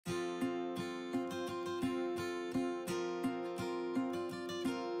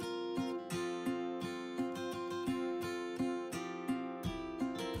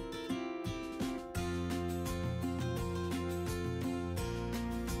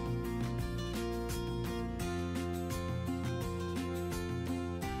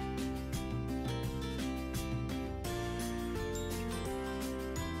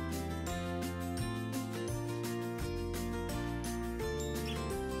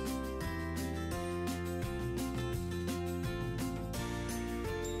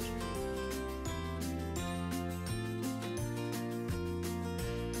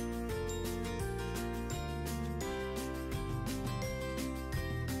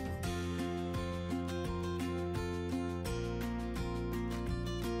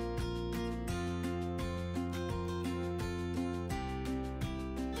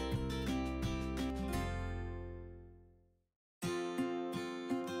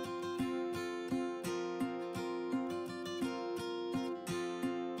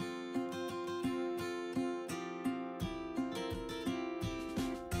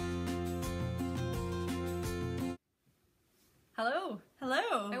Hello,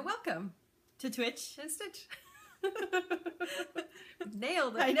 Hello and welcome to Twitch. and Stitch.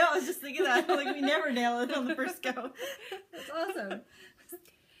 Nailed it. I know, I was just thinking that. Like, we never nail it on the first go. That's awesome.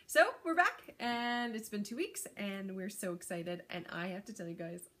 So, we're back, and it's been 2 weeks, and we're so excited. And I have to tell you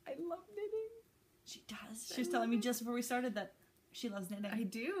guys, I love knitting. She does. She was telling me just before we started that she loves knitting. I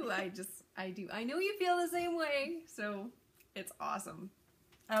do. I do. I know you feel the same way, so it's awesome.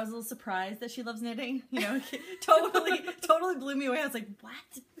 I was a little surprised that she loves knitting. You know, totally blew me away. I was like, what?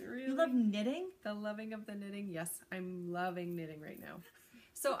 Really? You love knitting? The loving of the knitting. Yes, I'm loving knitting right now.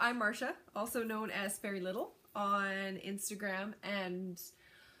 So I'm Marcia, also known as Fairy Little on Instagram and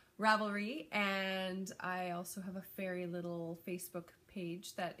Ravelry, and I also have a Fairy Little Facebook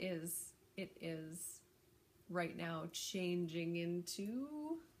page that is right now changing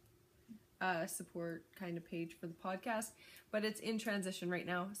into a support kind of page for the podcast, but it's in transition right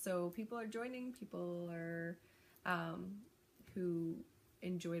now. So people are joining, people are who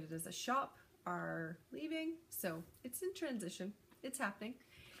enjoyed it as a shop are leaving, so it's in transition. It's happening.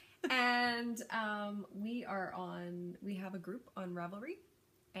 And we have a group on Ravelry,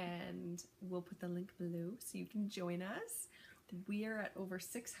 and we'll put the link below so you can join us. We are at over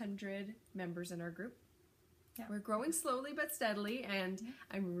 600 members in our group. Yeah. We're growing slowly but steadily, and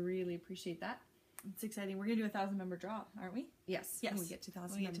I really appreciate that. It's exciting. We're going to do a 1,000-member draw, aren't we? Yes. Yes. When we get to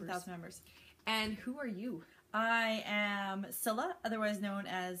 1,000 When we members. get to 1,000 members. And who are you? I am Scylla, otherwise known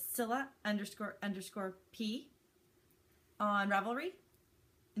as Scylla __ P on Ravelry.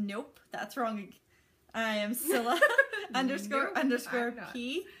 Nope, that's wrong. I am Scylla __ I'm not.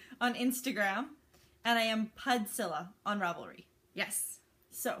 P on Instagram, and I am Pudscylla on Ravelry. Yes.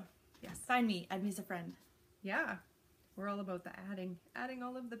 So, Yes. find me, add me as a friend. Yeah. We're all about the adding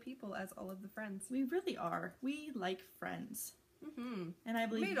all of the people as all of the friends. We really are. We like friends, Mm-hmm. and I We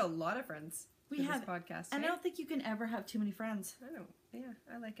believe made a lot of friends we for have this podcast. And hey? I don't think you can ever have too many friends. I don't. Yeah,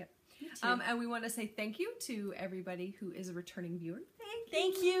 I like it. Me too. And we want to say thank you to everybody who is a returning viewer.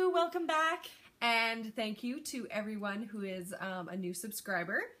 Thank you. Welcome back. And thank you to everyone who is a new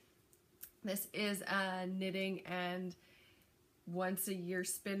subscriber. This is a knitting and once a year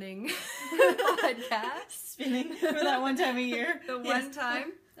spinning podcast. Spinning for that one time a year. The Yes. one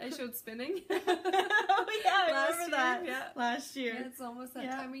time I showed spinning. Oh yeah, I Last remember year, that. yeah. Last year. Yeah, it's almost that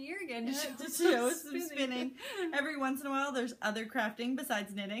Yeah. time of year again. Yeah, To to show some spinning. Every once in a while, there's other crafting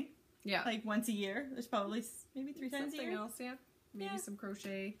besides knitting. Yeah. Like once a year. There's probably maybe 3 times a Something year. else, yeah. Maybe Yeah. some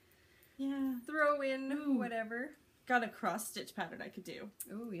crochet. Yeah. Throw in Ooh. whatever. Got a cross stitch pattern I could do.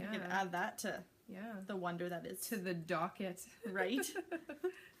 Oh, yeah. I could add that to Yeah. the wonder that is. To the docket. Right?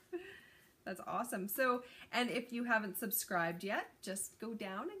 That's awesome. So, and if you haven't subscribed yet, just go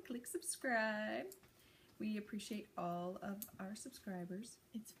down and click subscribe. We appreciate all of our subscribers.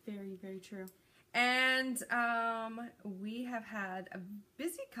 It's very, very true. And we have had a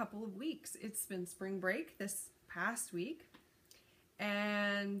busy couple of weeks. It's been spring break this past week,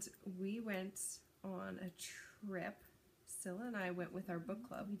 and we went on a trip. Scylla and I went with our book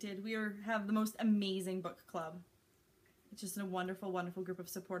club. We did. Have the most amazing book club. It's just a wonderful, wonderful group of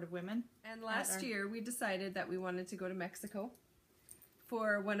supportive women. And last year we decided that we wanted to go to Mexico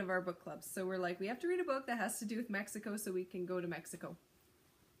for one of our book clubs. So we're like, we have to read a book that has to do with Mexico so we can go to Mexico.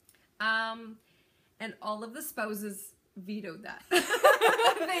 And all of the spouses vetoed that.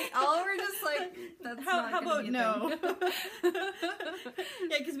 They all were just like, that's How not about gonna be a thing.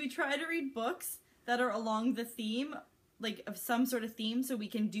 Yeah, because we try to read books that are along the theme, like of some sort of theme, so we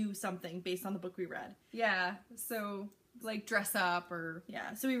can do something based on the book we read. Yeah, so like dress up or...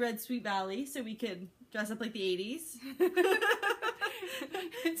 Yeah, so we read Sweet Valley, so we could dress up like the 80s.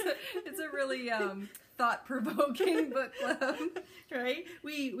 it's a really thought-provoking book club. Right?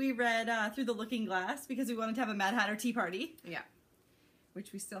 We read Through the Looking Glass because we wanted to have a Mad Hatter tea party. Yeah.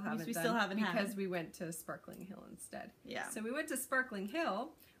 Which we still haven't we done still haven't had. because we went to Sparkling Hill instead. Yeah. So we went to Sparkling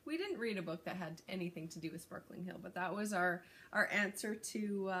Hill. We didn't read a book that had anything to do with Sparkling Hill, but that was our answer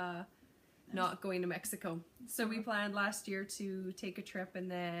to not going to Mexico. So we planned last year to take a trip, and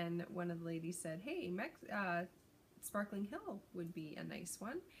then one of the ladies said, hey, Sparkling Hill would be a nice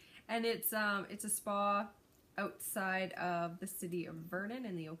one. And it's a spa outside of the city of Vernon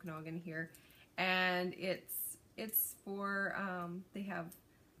in the Okanagan here. And it's for, they have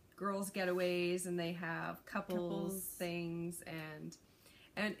girls getaways, and they have couples things, and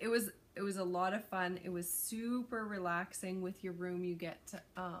it was a lot of fun. It was super relaxing. With your room, you get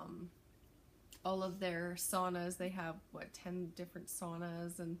all of their saunas. They have 10 different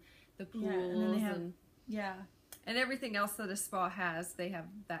saunas, and the pools, Yeah, and then they have, yeah. And everything else that a spa has, they have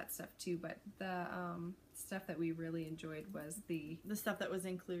that stuff too. But the stuff that we really enjoyed was the stuff that was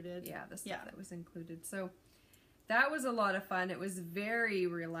included. Yeah, the stuff that was included. So that was a lot of fun. It was very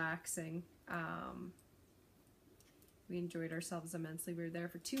relaxing. We enjoyed ourselves immensely. We were there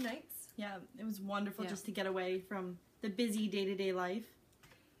for 2 nights. Yeah, it was wonderful Yeah. just to get away from the busy day-to-day life.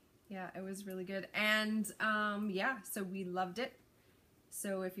 Yeah, it was really good. And yeah, so we loved it.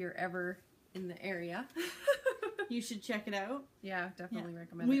 So if you're ever in the area, You should check it out. yeah, definitely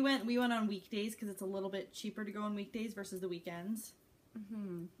recommend We it. went on weekdays because it's a little bit cheaper to go on weekdays versus the weekends.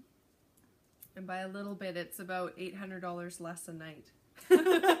 Hmm. And by a little bit, it's about $800 less a night.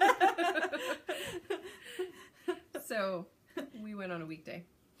 So we went on a weekday.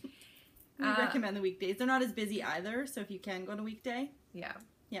 We recommend the weekdays. They're not as busy either, so if you can go on a weekday, Yeah,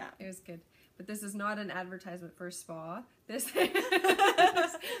 yeah. it was good. But this is not an advertisement for a spa. This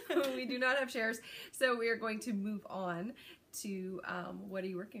we do not have shares. So we are going to move on to what are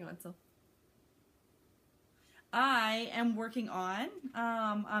you working on, Sil? I am working on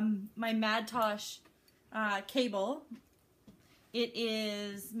my Madtosh cable. It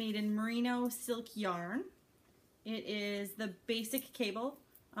is made in merino silk yarn. It is the basic cable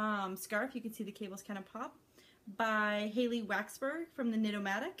scarf. You can see the cables kind of pop, by Haley Waxberg from the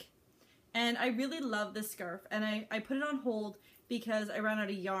Knit-O-Matic. And I really love this scarf, and I put it on hold because I ran out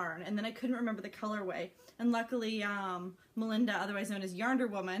of yarn, and then I couldn't remember the colorway. And luckily, Melinda, otherwise known as Yarnder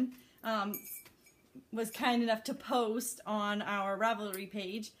Woman, was kind enough to post on our Ravelry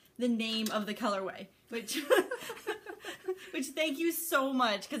page the name of the colorway, which which thank you so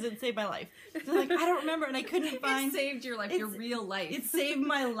much, because it saved my life. So like, I don't remember, and I couldn't find. It saved your life, your real life. It saved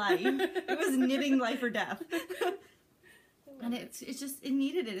my life. It was knitting life or death. And it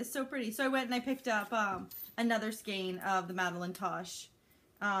needed it. It's so pretty. So I went and I picked up another skein of the Madeline Tosh.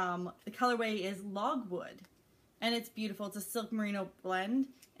 The colorway is Logwood, and it's beautiful. It's a silk merino blend,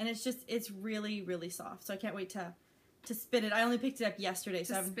 and it's really, really soft. So I can't wait to spin it. I only picked it up yesterday.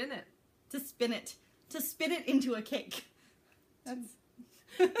 So spin it. To spin it into a cake.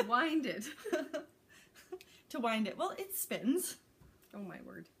 That's wind it. To wind it. Well, it spins. Oh my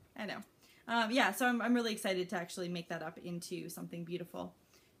word. I know. Yeah, so I'm really excited to actually make that up into something beautiful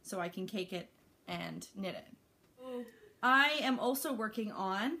so I can cake it and knit it. Oh. I am also working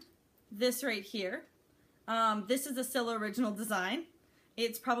on this right here. This is a Scylla original design.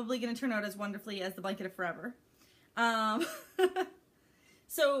 It's probably going to turn out as wonderfully as the Blanket of Forever.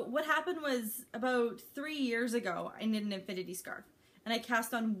 So what happened was about 3 years ago, I knit an infinity scarf, and I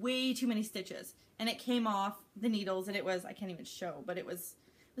cast on way too many stitches, and it came off the needles, and it was, I can't even show, but it was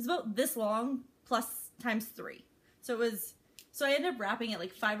about this long plus times 3. So I ended up wrapping it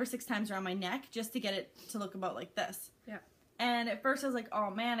like 5 or 6 times around my neck just to get it to look about like this. Yeah. And at first I was like, oh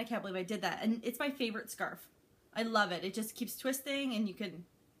man, I can't believe I did that. And it's my favorite scarf. I love it. It just keeps twisting, and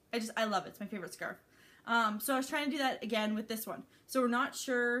I love it. It's my favorite scarf. So I was trying to do that again with this one. So we're not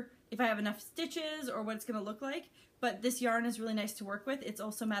sure if I have enough stitches or what it's going to look like, but this yarn is really nice to work with. It's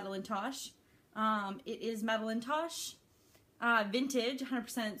also Madeline Tosh. It is Madeline Tosh vintage,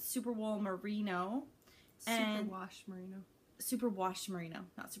 100% superwool merino. Superwash merino. Superwash merino,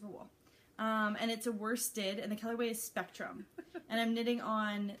 not superwool. And it's a worsted, and the colorway is Spectrum. And I'm knitting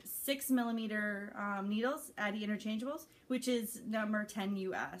on 6mm needles, Addi Interchangeables, which is number 10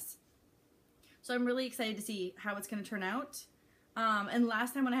 US. So I'm really excited to see how it's going to turn out. And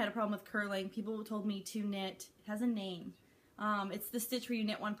last time when I had a problem with curling, people told me to knit, it has a name. It's the stitch where you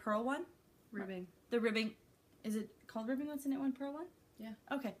knit one, purl one. Ribbing. The ribbing, is it called ribbing once to knit one, purl one? Yeah.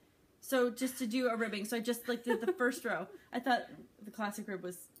 Okay. So just to do a ribbing, so I just like did the first row. I thought the classic rib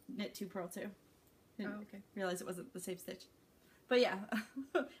was knit 2, purl 2. Didn't Oh, okay. realize it wasn't the same stitch. But yeah,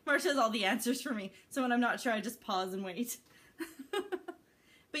 Marsha has all the answers for me. So when I'm not sure, I just pause and wait.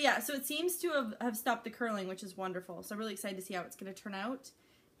 But yeah, so it seems to have stopped the curling, which is wonderful. So I'm really excited to see how it's going to turn out.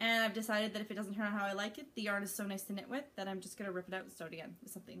 And I've decided that if it doesn't turn out how I like it, the yarn is so nice to knit with that I'm just going to rip it out and start again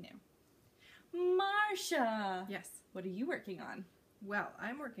with something new. Marsha! Yes. What are you working on? Well,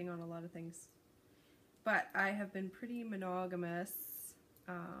 I'm working on a lot of things, but I have been pretty monogamous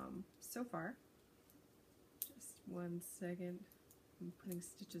so far. Just 1 second. I'm putting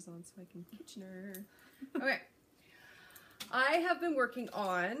stitches on so I can Kitchener. Okay. I have been working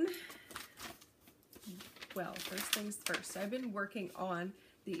on, well, first things first. I've been working on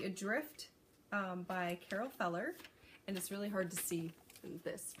the Adrift by Carol Feller, and it's really hard to see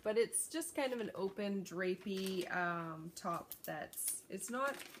this, but it's just kind of an open drapey top it's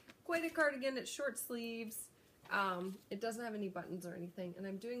not quite a cardigan. It's short sleeves. It doesn't have any buttons or anything, and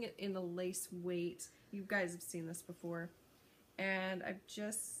I'm doing it in a lace weight. You guys have seen this before, and I've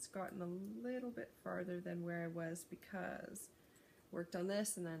just gotten a little bit farther than where I was because I worked on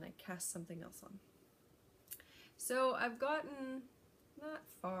this and then I cast something else on. So I've gotten not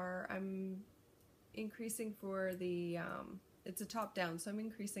far. I'm increasing for the, it's a top down, so I'm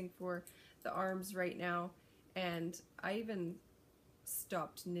increasing for the arms right now, and I even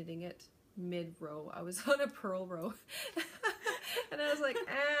stopped knitting it mid-row. I was on a purl row, and I was like,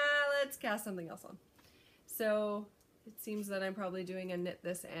 let's cast something else on. So it seems that I'm probably doing a knit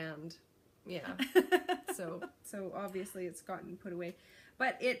this and, yeah. so obviously it's gotten put away.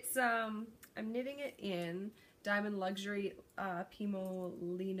 But it's, I'm knitting it in Diamond Luxury Pimo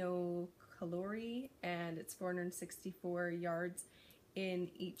Lino Calori, and it's 464 yards in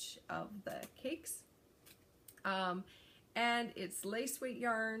each of the cakes. And it's lace weight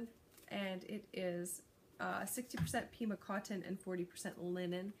yarn, and it is 60% Pima cotton and 40%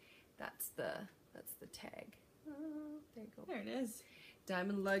 linen. That's the tag. There you go. There it is.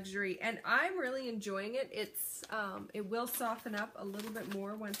 Diamond Luxury, and I'm really enjoying it. It's it will soften up a little bit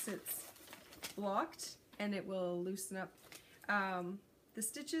more once it's blocked, and it will loosen up. The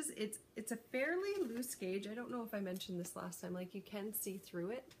stitches, it's a fairly loose gauge. I don't know if I mentioned this last time. Like, you can see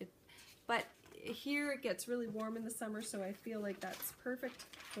through it, but here it gets really warm in the summer, so I feel like that's perfect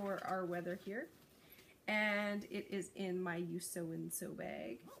for our weather here. And it is in my You Sew and Sew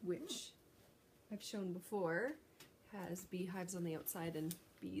bag, which I've shown before. Has beehives on the outside and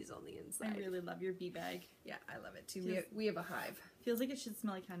bees on the inside. I really love your bee bag. Yeah, I love it too. We have a hive. Feels like it should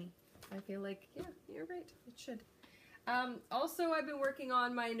smell like honey. I feel like, yeah, you're right. It should. Also, I've been working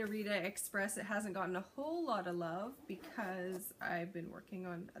on my Narita Express. It hasn't gotten a whole lot of love because I've been working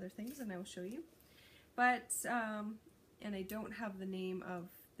on other things, and I will show you. But, and I don't have the name of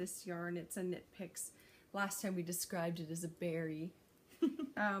this yarn. It's a Knit Picks. Last time we described it as a berry.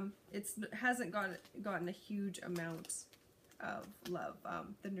 It hasn't gotten a huge amount of love,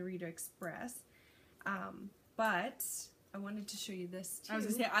 the Narita Express. But I wanted to show you this too. I was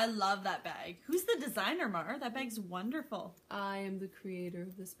gonna say, I love that bag. Who's the designer, Mar? That bag's wonderful. I am the creator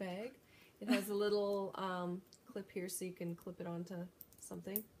of this bag. It has a little clip here so you can clip it onto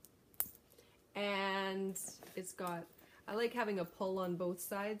something. And it's got, I like having a pull on both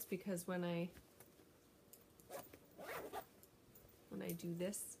sides because when I do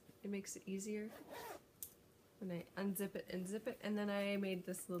this, it makes it easier. When I unzip it and zip it, and then I made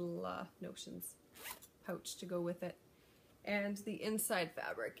this little Notions pouch to go with it. And the inside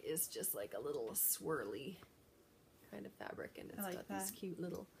fabric is just like a little swirly kind of fabric, and it's got these cute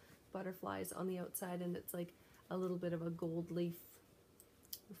little butterflies on the outside, and it's like a little bit of a gold leaf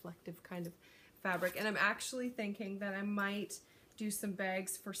reflective kind of fabric. And I'm actually thinking that I might do some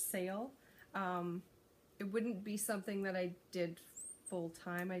bags for sale. It wouldn't be something that I did full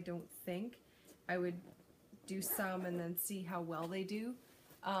time, I don't think. I would do some and then see how well they do.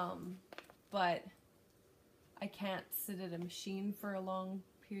 But I can't sit at a machine for a long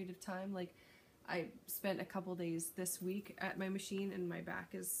period of time. Like, I spent a couple days this week at my machine and my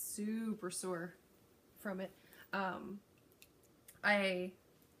back is super sore from it.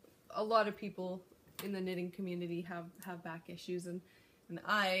 A lot of people in the knitting community have back issues, and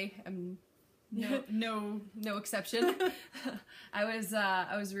I am no exception. I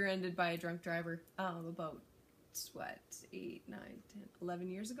was rear-ended by a drunk driver about, what, 8, 9, 10, 11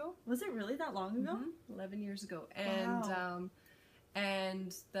 years ago? Was it really that long ago? 11 years ago. And wow.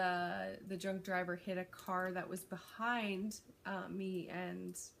 And the drunk driver hit a car that was behind me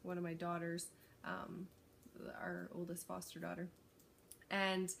and one of my daughters, our oldest foster daughter,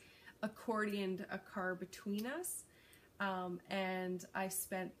 and accordioned a car between us. And I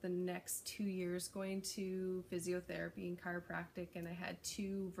spent the next 2 years going to physiotherapy and chiropractic, and I had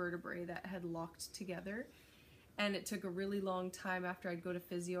 2 vertebrae that had locked together. And it took a really long time. After I'd go to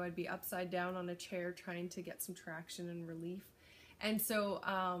physio, I'd be upside down on a chair trying to get some traction and relief. And so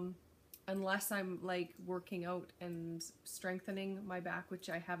unless I'm like working out and strengthening my back, which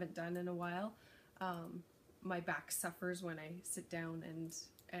I haven't done in a while, my back suffers when I sit down and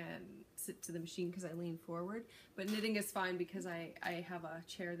sit to the machine because I lean forward. But knitting is fine because I have a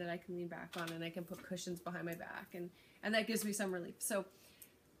chair that I can lean back on, and I can put cushions behind my back, and that gives me some relief. So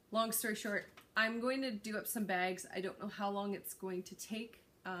long story short, I'm going to do up some bags. I don't know how long it's going to take.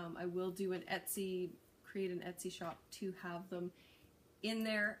 I will do create an Etsy shop to have them in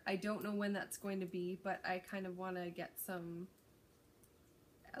there. I don't know when that's going to be, but I kind of want to get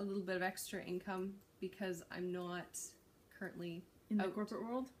a little bit of extra income because I'm not currently in the corporate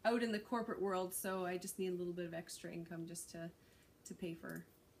world? Out in the corporate world, so I just need a little bit of extra income just to pay for,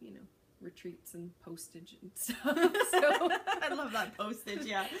 retreats and postage and stuff. So I love that postage,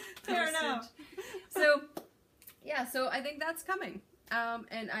 yeah. Fair enough. So, yeah, so I think that's coming.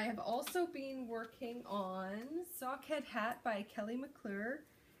 And I have also been working on Sockhead Hat by Kelly McClure,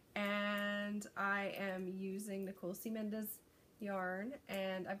 and I am using Nicole C. Mendez yarn,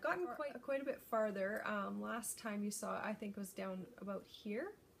 and I've gotten quite a bit farther. Last time you saw, I think, was down about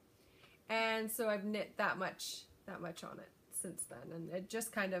here, and so I've knit that much on it since then, and it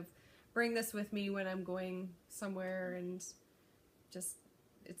just kind of bring this with me when I'm going somewhere, and just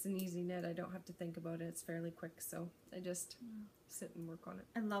it's an easy knit. I don't have to think about it. It's fairly quick, so I just sit and work on it.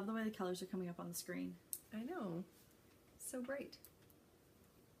 I love the way the colors are coming up on the screen. I know, so bright.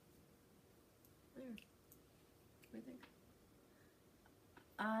 There. What do you think?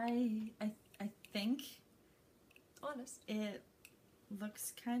 I think Honest. it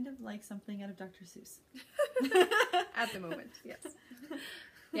looks kind of like something out of Dr. Seuss. At the moment, yes.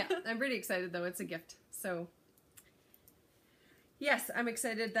 Yeah, I'm pretty excited though. It's a gift. So, yes, I'm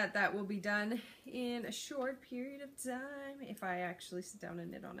excited that that will be done in a short period of time if I actually sit down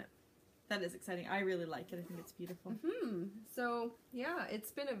and knit on it. That is exciting. I really like it. I think it's beautiful. So, yeah,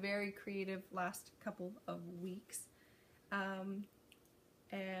 it's been a very creative last couple of weeks.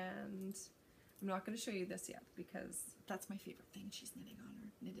 And I'm not going to show you this yet because That's my favorite thing she's knitting on or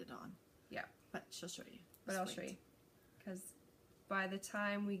knitted on. Yeah. But she'll show you. But I'll show you. Because by the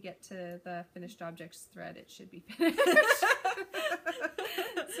time we get to the finished objects thread, it should be finished.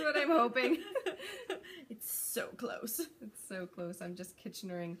 That's what I'm hoping. It's so close. It's so close. I'm just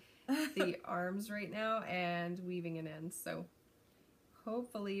Kitchenering the arms right now and weaving an end. So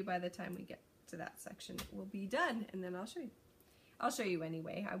hopefully by the time we get to that section, it will be done. And then I'll show you. I'll show you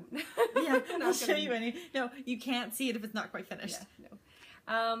anyway. Yeah, I'll show you any. No, you can't see it if it's not quite finished. Yeah,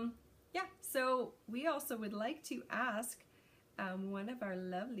 no. Yeah, so we also would like to ask one of our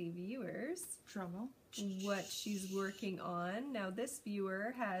lovely viewers Drumroll. what she's working on. Now, this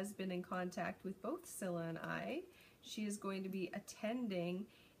viewer has been in contact with both Scylla and I. She is going to be attending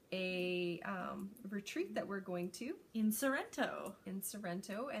a retreat that we're going to In Sorrento.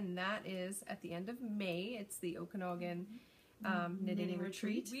 and that is at the end of May. It's the Okanagan knitting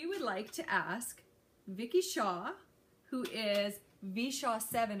retreat. We would like to ask Vicky Shaw, who is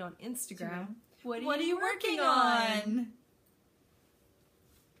VShaw7 on Instagram. What are you working on?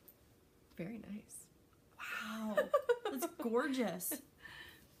 Very nice. Wow. That's gorgeous.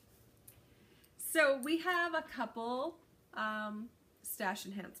 So we have a couple stash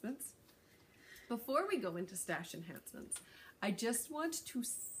enhancements. Before we go into stash enhancements, I just want to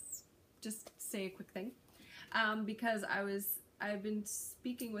just say a quick thing. Because I've been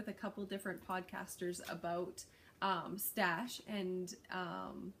speaking with a couple different podcasters about stash, and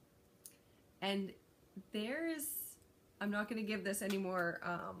there's, I'm not going to give this any more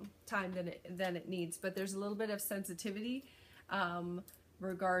time than it needs, but there's a little bit of sensitivity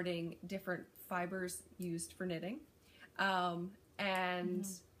regarding different fibers used for knitting, and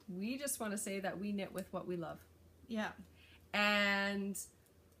we just want to say that we knit with what we love. Yeah. And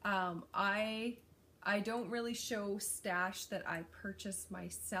I don't really show stash that I purchase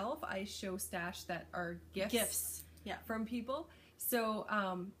myself. I show stash that are gifts Yeah. from people. So,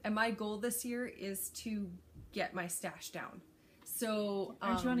 and my goal this year is to get my stash down. So,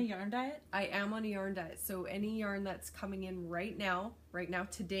 Aren't you on a yarn diet? I am on a yarn diet. So any yarn that's coming in right now,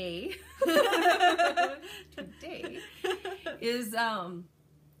 today, today is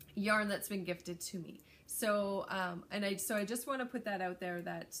yarn that's been gifted to me. So, I just want to put that out there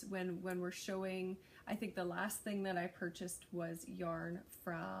that when we're showing, I think the last thing that I purchased was yarn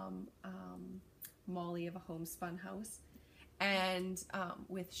from Molly of a Homespun House, and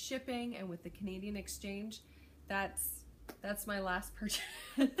with shipping and with the Canadian exchange, that's my last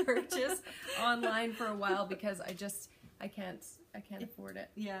purchase online for a while because I can't afford it.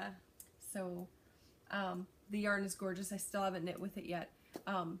 Yeah. So, the yarn is gorgeous. I still haven't knit with it yet.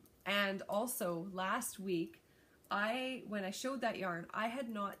 And also last week, when I showed that yarn, I had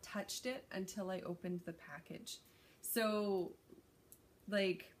not touched it until I opened the package. So,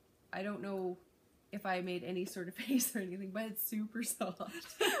 like, I don't know if I made any sort of face or anything, but it's super soft.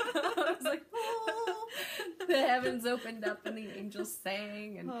 I was like, oh, the heavens opened up and the angels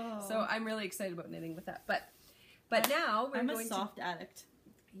sang, and so I'm really excited about knitting with that. But now we're I'm going a soft addict.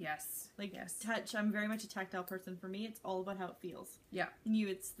 Yes. Like, yes. touch, I'm very much a tactile person. For me, it's all about how it feels. Yeah. And you,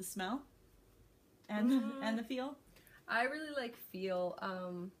 it's the smell and and the feel. I really like feel.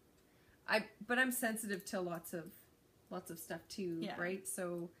 But I'm sensitive to lots of stuff too, Yeah. right?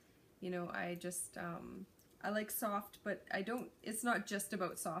 So, I just I like soft, but I don't. It's not just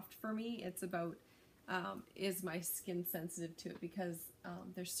about soft for me. It's about is my skin sensitive to it, because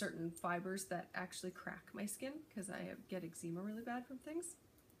there's certain fibers that actually crack my skin because I get eczema really bad from things.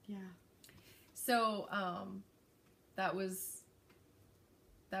 Yeah. So that was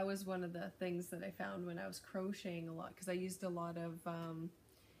one of the things that I found when I was crocheting a lot, because I used a lot of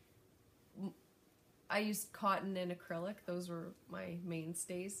I used cotton and acrylic. Those were my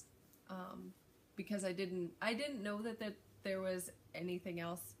mainstays, because I didn't know that there was anything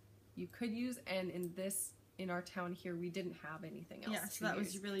else you could use, and in our town here we didn't have anything else. Yeah, so that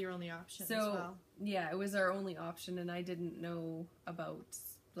was really your only option so, as well. Yeah, it was our only option, and I didn't know about,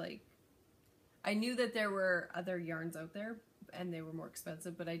 like, I knew that there were other yarns out there and they were more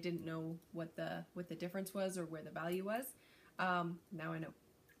expensive, but I didn't know what the difference was or where the value was. Now I know.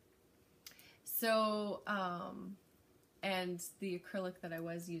 So, and the acrylic that I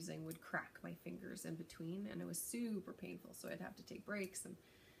was using would crack my fingers in between, and it was super painful, so I'd have to take breaks. And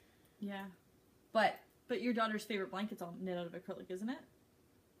yeah. But your daughter's favorite blanket's all knit out of acrylic, isn't it?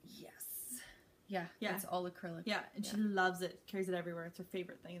 yes. Yeah, Yeah. it's all acrylic. Yeah, and she loves it. Carries it everywhere. It's her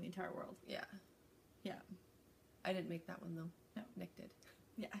favorite thing in the entire world. Yeah. Yeah. I didn't make that one, though. No. Nick did.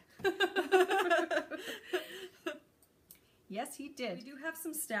 Yeah. Yes, he did. We do have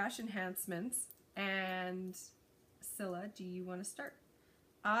some stash enhancements, and Scylla, do you want to start?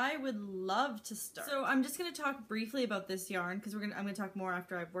 I would love to start. So I'm just going to talk briefly about this yarn because I'm going to talk more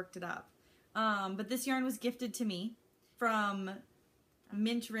after I've worked it up. But this yarn was gifted to me from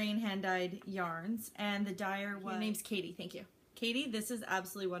Mint Rain Hand Dyed Yarns, and the dyer was... Her name's Katie. Thank you. Katie, this is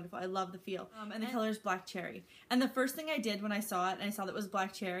absolutely wonderful. I love the feel. And the color is Black Cherry. And the first thing I did when I saw it, and I saw that it was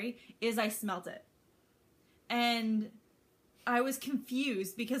Black Cherry, is I smelt it. And I was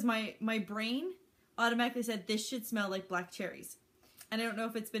confused because my brain automatically said this should smell like black cherries. And I don't know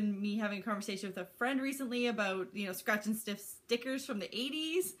if it's been me having a conversation with a friend recently about, scratch and stiff stickers from the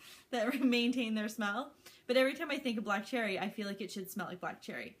 80s that maintain their smell. But every time I think of black cherry, I feel like it should smell like black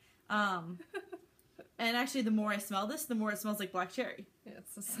cherry. And actually, the more I smell this, the more it smells like black cherry. Yeah,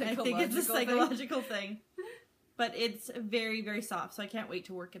 it's a psychological I think it's a psychological thing. But it's very, very soft, so I can't wait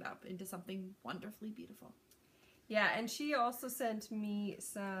to work it up into something wonderfully beautiful. Yeah, and she also sent me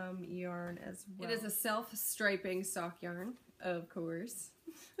some yarn as well. It is a self-striping sock yarn, of course.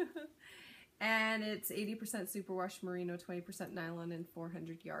 And it's 80% superwash merino, 20% nylon, and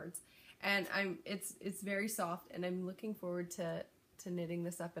 400 yards. And it's very soft, and I'm looking forward to knitting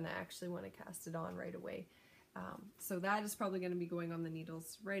this up, and I actually want to cast it on right away. So that is probably going to be going on the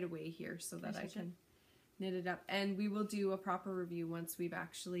needles right away here so that I can knit it up. And we will do a proper review once we've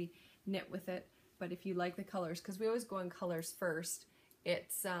actually knit with it. But if you like the colors, because we always go on colors first,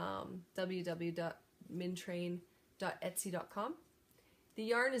 it's www.mintrain.etsy.com. The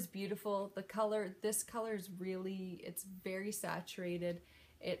yarn is beautiful. This color is it's very saturated.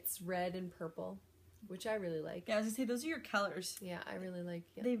 It's red and purple, which I really like. Yeah, I was going to say, those are your colors. Yeah, I really like.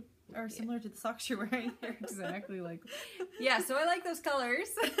 Yeah. They are similar to the socks you're wearing. They're exactly like. Yeah, so I like those colors.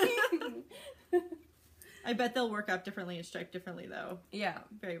 I bet they'll work up differently and stripe differently, though. Yeah.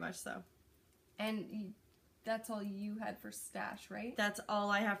 Very much so. And that's all you had for stash, right? That's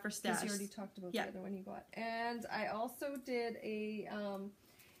all I have for stash. Because you already talked about the other one you got. And I also did a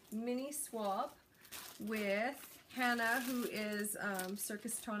mini swap with Hannah, who is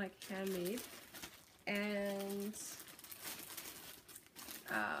Circus Tonic Handmade. And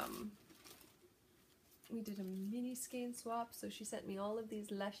we did a mini skein swap. So she sent me all of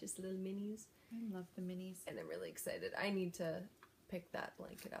these luscious little minis. I love the minis. And I'm really excited. I need to pick that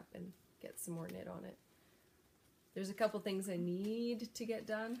blanket up and get some more knit on it. There's a couple things I need to get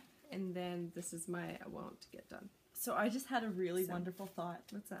done, and then this is my I want to get done. So I just had a really wonderful thought.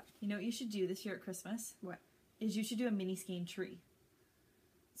 What's that? You know what you should do this year at Christmas? What? Is you should do a mini skein tree.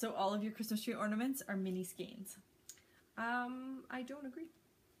 So all of your Christmas tree ornaments are mini skeins. I don't agree.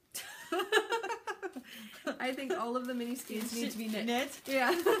 I think all of the mini skeins need to be knit.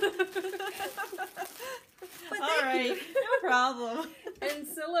 Yeah. All right, no problem. And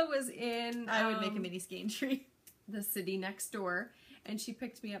Scylla was in... I would make a mini skein tree. The city next door, and she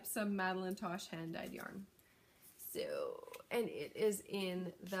picked me up some Madeline Tosh hand-dyed yarn. So, and it is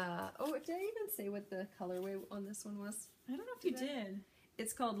in the... Oh, did I even say what the colorway on this one was? I don't know if you did.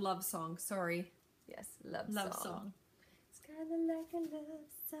 It's called Love Song. Sorry. Yes, Love Song. It's kind of like a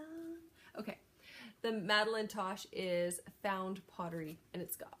love song. Okay. The Madeline Tosh is found pottery, and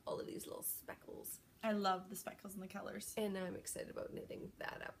it's got all of these little speckles. I love the speckles and the colors. And I'm excited about knitting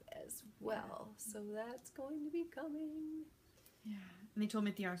that up as well. So that's going to be coming. Yeah. And they told me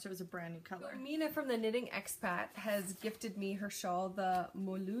at the yarn store it was a brand new color. So Mina from the Knitting Expat has gifted me her shawl, the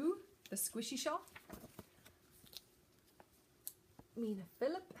Molu, the squishy shawl. Mina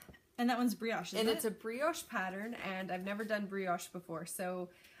Phillip. And that one's brioche, isn't it? And it's a brioche pattern, and I've never done brioche before. So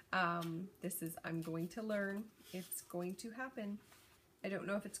I'm going to learn. It's going to happen. I don't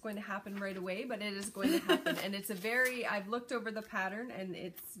know if it's going to happen right away, but it is going to happen. And it's I've looked over the pattern, and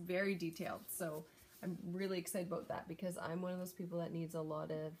it's very detailed. So I'm really excited about that because I'm one of those people that needs a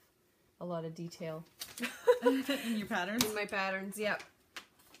lot of a lot of detail In your patterns? in my patterns. Yep.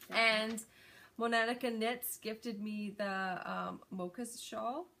 And Monanica Knits gifted me the Mocha's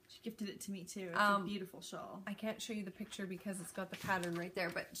shawl. She gifted it to me too. It's a beautiful shawl. I can't show you the picture because it's got the pattern right there,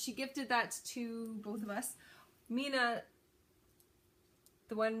 but she gifted that to both of us. Mina,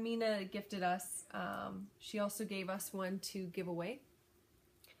 the one Mina gifted us, she also gave us one to give away,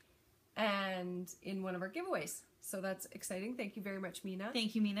 and in one of our giveaways. So that's exciting. Thank you very much, Mina.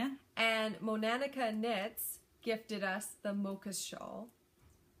 Thank you, Mina. And Monanica Knits gifted us the Mocha's shawl,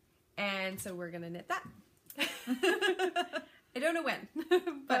 and so we're gonna knit that. I don't know when,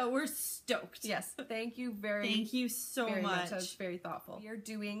 but we're stoked. Yes, thank you Thank you so very much. That was very thoughtful. We are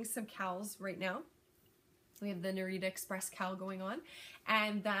doing some cows right now. We have the Narita Express cowl going on,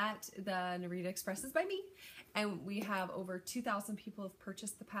 and the Narita Express is by me, and we have over 2,000 people have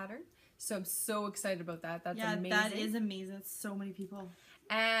purchased the pattern. So I'm so excited about that. That's amazing. That is amazing. It's so many people.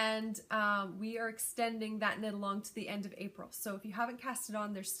 And we are extending that knit along to the end of April. So if you haven't cast it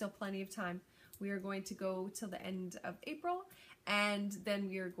on, there's still plenty of time. We are going to go till the end of April, and then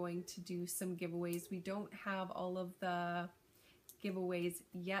we are going to do some giveaways. We don't have all of the giveaways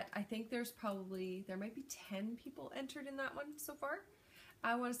yet. I think there might be 10 people entered in that one so far,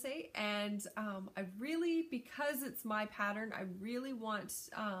 I want to say. And I really, because it's my pattern, I really want,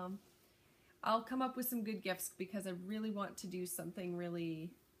 I'll come up with some good gifts because I really want to do something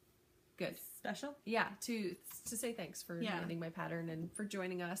really good. Special? Yeah, to say thanks for knitting my pattern and for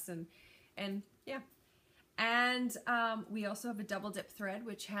joining us and yeah. And we also have a double dip thread,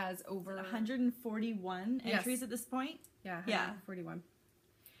 which has over 141 entries at this point. Yeah, 141.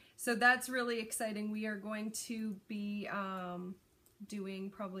 So that's really exciting. We are going to be doing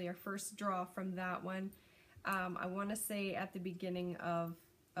probably our first draw from that one. I want to say at the beginning of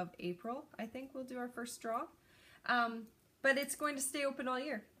April, I think we'll do our first draw. But it's going to stay open all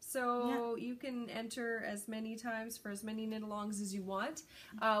year. So you can enter as many times for as many knit-alongs as you want.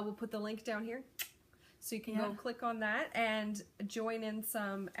 We'll put the link down here. So you can go click on that and join in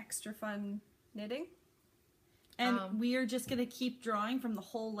some extra fun knitting. And we are just going to keep drawing from the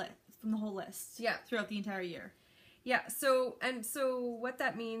whole list. Yeah. Throughout the entire year. Yeah. So what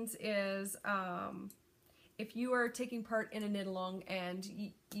that means is if you are taking part in a knit-along, and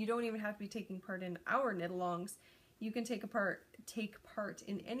you don't even have to be taking part in our knit-alongs, you can take part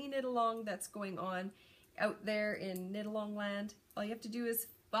in any knit-along that's going on out there in knit-along land. All you have to do is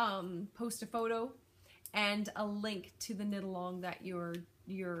post a photo and a link to the knit-along that you're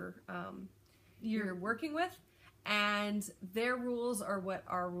working with, and their rules are what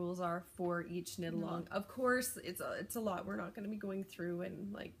our rules are for each knit-along. Of course, it's a lot. We're not going to be going through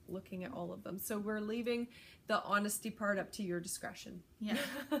and like looking at all of them, so we're leaving the honesty part up to your discretion. Yeah.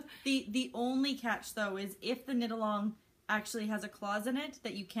 The only catch though is if the knit-along actually has a clause in it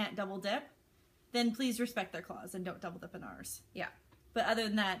that you can't double dip, then please respect their clause and don't double dip in ours. Yeah. But other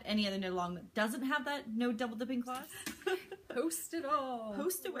than that, any other knit-along that doesn't have that no double dipping clause, post it all.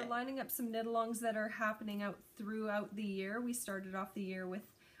 Post it. We're lining up some knit-alongs that are happening out throughout the year. We started off the year with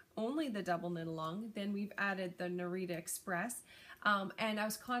only the double knit-along. Then we've added the Narita Express. And I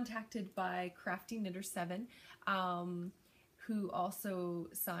was contacted by Crafty Knitter 7, who also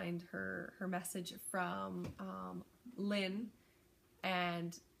signed her message from Lynn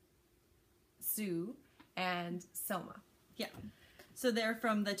and Sue and Selma. Yeah. So they're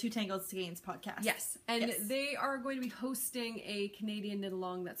from the Two Tangled Skeins podcast. Yes, and they are going to be hosting a Canadian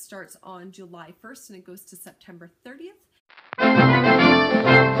knit-along that starts on July 1st and it goes to September 30th.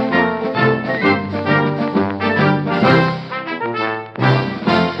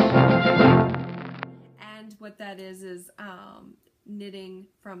 And what that is knitting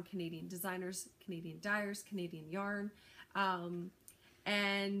from Canadian designers, Canadian dyers, Canadian yarn,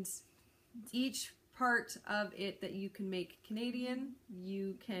 and each part of it that you can make Canadian,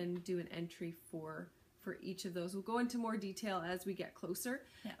 you can do an entry for each of those. We'll go into more detail as we get closer,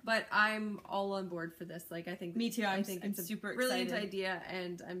 but I'm all on board for this. Like, I think me too. I think I'm it's super a brilliant excited. idea,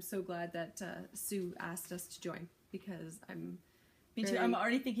 and I'm so glad that Sue asked us to join, because Me too. I'm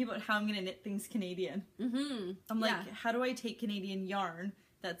already thinking about how I'm going to knit things Canadian. I'm like, how do I take Canadian yarn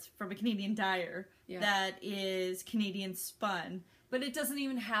that's from a Canadian dyer that is Canadian spun? But it doesn't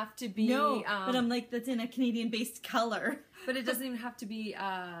even have to be... No, but I'm like, that's in a Canadian-based color. But it doesn't even have to be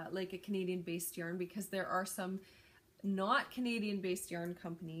like a Canadian-based yarn, because there are some not Canadian-based yarn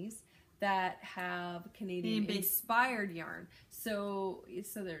companies that have Canadian-inspired yarn. So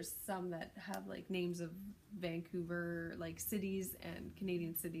there's some that have like names of Vancouver, like cities and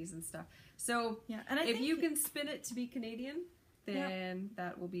Canadian cities and stuff. So and if you can spin it to be Canadian, then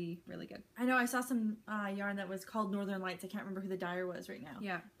that will be really good. I know I saw some yarn that was called Northern Lights. I can't remember who the dyer was right now.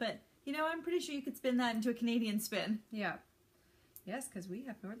 Yeah. But You know, I'm pretty sure you could spin that into a Canadian spin. Yeah. Yes, because we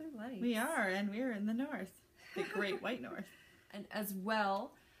have Northern Lights. We are, and we're in the north. The Great White North. And as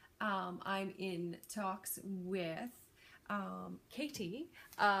well, I'm in talks with Katie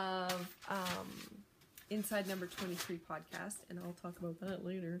of Inside Number 23 podcast, and I'll talk about that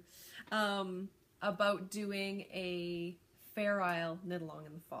later, about doing a Fair Isle knit-along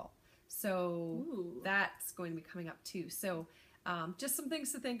in the fall. So that's going to be coming up too. So just some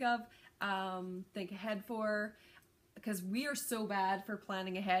things to think of, think ahead for, because we are so bad for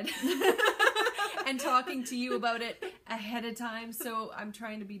planning ahead and talking to you about it ahead of time. So I'm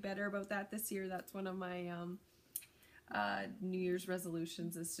trying to be better about that this year. That's one of my New Year's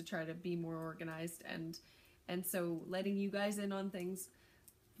resolutions, is to try to be more organized, and so letting you guys in on things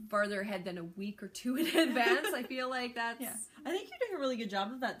farther ahead than a week or two in advance. I feel like that's... Yeah. I think you're doing a really good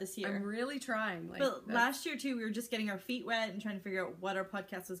job of that this year. I'm really trying. Like, but last year too, we were just getting our feet wet and trying to figure out what our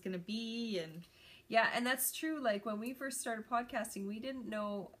podcast was going to be, and... Yeah, and that's true. Like, when we first started podcasting, we didn't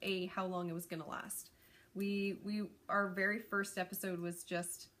know how long it was going to last. Our very first episode was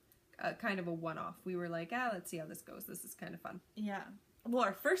just kind of a one-off. We were like, let's see how this goes. This is kind of fun. Yeah. Well,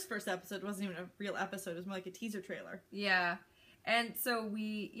 our first episode wasn't even a real episode. It was more like a teaser trailer. Yeah. And so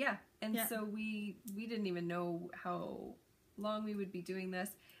we didn't even know how long we would be doing this.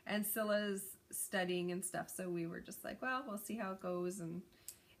 And Scylla's studying and stuff, so we were just like, well, we'll see how it goes, and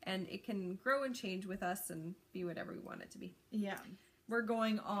it can grow and change with us and be whatever we want it to be. Yeah. We're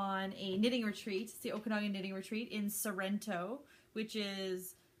going on a knitting retreat. It's the Okanagan Knitting Retreat in Sorrento, which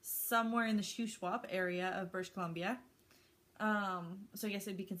is somewhere in the Shuswap area of British Columbia. So I guess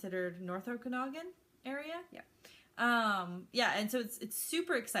it'd be considered North Okanagan area. Yeah. And so it's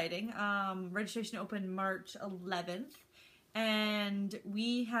super exciting. Registration opened March 11th, and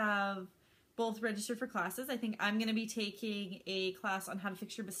we have both registered for classes. I think I'm going to be taking a class on how to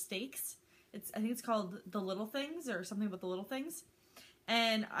fix your mistakes. I think it's called The Little Things, or something about the little things.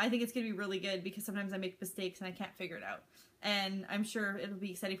 And I think it's going to be really good, because sometimes I make mistakes and I can't figure it out. And I'm sure it'll be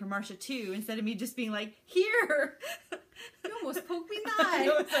exciting for Marcia too, instead of me just being like, here! You almost poked me in the I eye.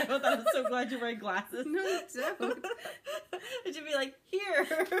 know, sorry about that. I'm so glad you're wearing glasses. No, you don't. It should be like, here!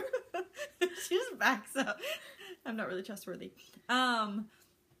 She just backs up. I'm not really trustworthy.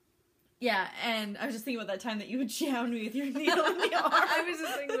 Yeah, and I was just thinking about that time that you would jam me with your needle in the arm. I was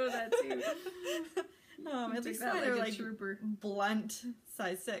just thinking about that too. At least they're like trooper. Blunt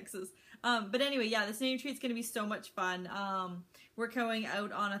size 6s. But anyway, yeah, this knitting retreat's going to be so much fun. We're going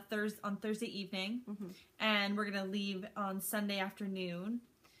out on on Thursday evening, and we're going to leave on Sunday afternoon.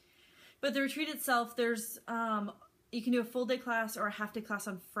 But the retreat itself, there's you can do a full day class or a half day class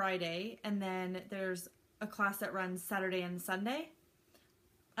on Friday, and then there's a class that runs Saturday and Sunday.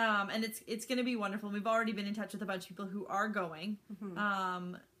 And it's going to be wonderful. We've already been in touch with a bunch of people who are going.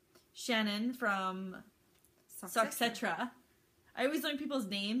 Shannon from Sockcetra. I always learn people's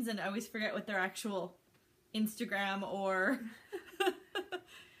names, and I always forget what their actual Instagram or...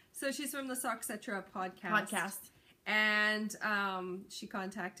 So she's from the Sockcetra podcast. And she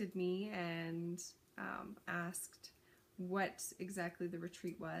contacted me and asked what exactly the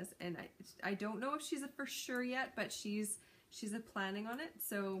retreat was. And I don't know if she's for sure yet, but she's planning on it.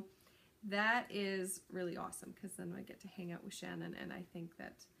 So that is really awesome, because then I get to hang out with Shannon, and I think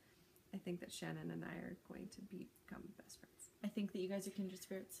that Shannon and I are going to become best friends. I think that you guys are kindred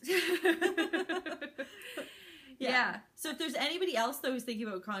spirits. Yeah. So if there's anybody else that was thinking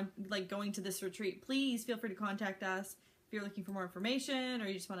about going to this retreat, please feel free to contact us if you're looking for more information, or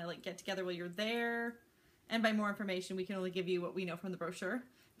you just want to get together while you're there. And by more information, we can only give you what we know from the brochure.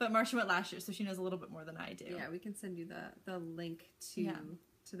 But Marcia went last year, so she knows a little bit more than I do. Yeah, we can send you the link to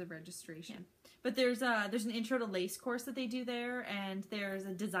the registration. Yeah. But there's an intro to lace course that they do there, and there's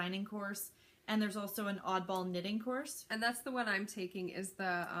a designing course, and there's also an oddball knitting course. And that's the one I'm taking, is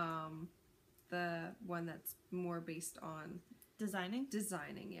the one that's more based on designing.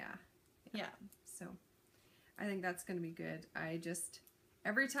 Yeah. So I think that's going to be good. I just,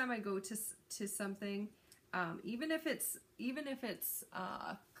 every time I go to something, even if it's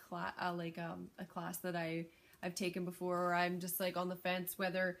a class that I've taken before, or I'm just on the fence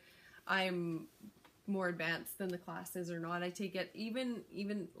whether I'm more advanced than the class is or not, I take it.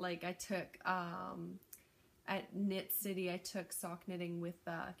 Even I took at Knit City, I took sock knitting with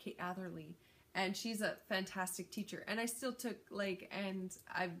Kate Atherley, and she's a fantastic teacher. And I still took and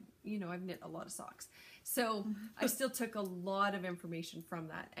I've knit a lot of socks, so I still took a lot of information from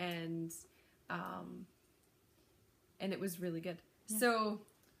that, and it was really good. Yeah. So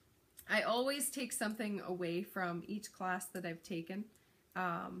I always take something away from each class that I've taken,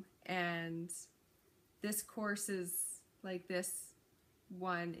 and this course is this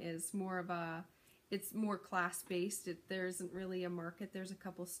one is more of a, it's more class based. There isn't really a market. There's a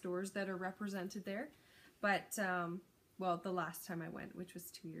couple stores that are represented there, but well, the last time I went, which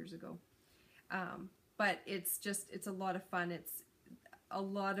was 2 years ago, but it's a lot of fun. It's a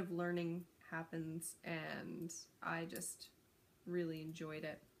lot of learning happens, and I just really enjoyed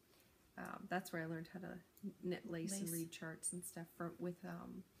it. That's where I learned how to knit lace and read charts and stuff with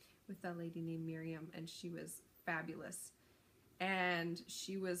that lady named Miriam, and she was fabulous. And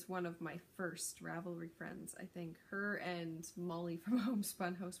she was one of my first Ravelry friends. I think her and Molly from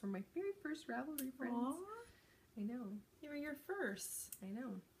Homespun House were my very first Ravelry friends. Aww. I know. You were your first. I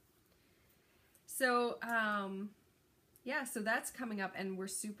know. So, yeah, so that's coming up, and we're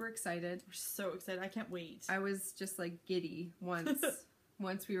super excited. We're so excited. I can't wait. I was just like giddy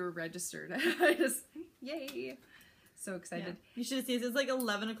once we were registered. I just, yay. So excited. Yeah. You should have seen it's like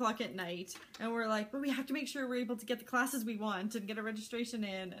 11 o'clock at night, and we're like, but we have to make sure we're able to get the classes we want and get a registration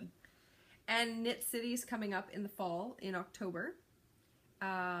in. And Knit City's coming up in the fall, in October.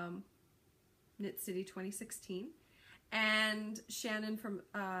 Knit City 2016. And Shannon from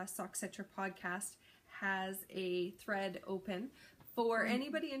Socksetra podcast has a thread open for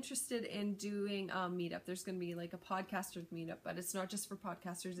anybody interested in doing a meetup. There's going to be like a podcasters meetup, but it's not just for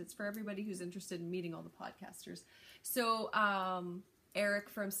podcasters. It's for everybody who's interested in meeting all the podcasters. So Eric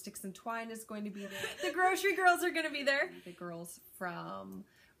from Sticks and Twine is going to be there. The grocery girls are going to be there. The girls from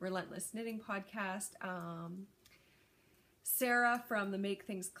Relentless Knitting podcast. Sarah from the Make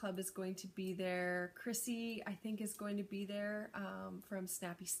Things Club is going to be there. Chrissy, I think, is going to be there from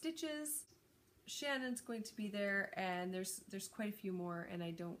Snappy Stitches. Shannon's going to be there, and there's quite a few more, and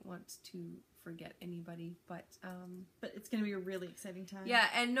I don't want to forget anybody, but it's going to be a really exciting time. Yeah,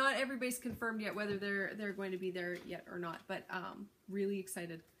 and not everybody's confirmed yet whether they're going to be there yet or not, but really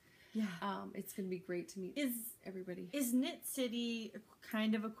excited. Yeah. It's going to be great to meet everybody. Is Knit City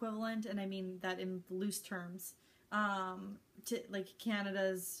kind of equivalent, and I mean that in loose terms, to like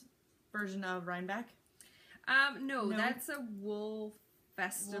Canada's version of Rhinebeck? No, that's a wool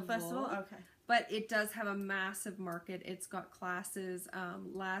festival. Wool festival? Okay. But it does have a massive market. It's got classes.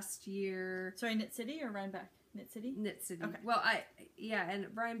 Last year... Sorry, Knit City or Rhinebeck? Knit City? Knit City. Okay. Well, and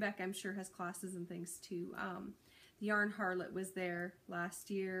Rhinebeck, I'm sure, has classes and things, too. The Yarn Harlot was there last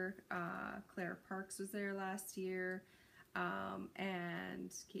year. Claire Parks was there last year.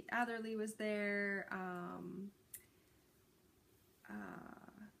 And Kate Atherley was there.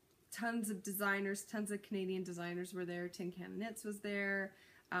 Tons of designers, tons of Canadian designers were there. Tin Can Knits was there.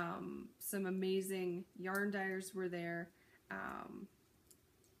 Some amazing yarn dyers were there.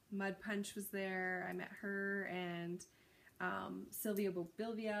 Mud Punch was there. I met her, and Sylvia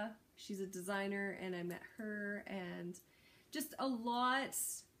Bobilvia. She's a designer, and I met her, and just a lot.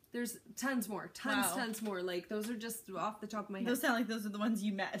 There's tons more. Tons more. Like, those are just off the top of my head. Those sound like those are the ones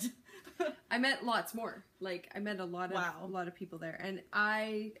you met. I met lots more. Like, I met a lot of people there, and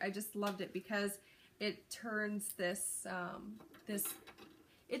I just loved it because it turns this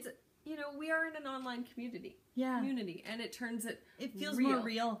it's, you know, we are in an online community, and it turns it feels more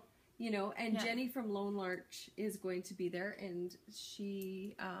real, you know. And Jenny from Lone Larch is going to be there, and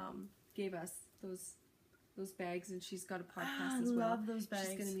she gave us those bags, and she's got a podcast as well. I love those bags.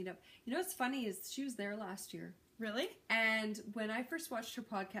 She's gonna meet up. You know what's funny is she was there last year. Really? And when I first watched her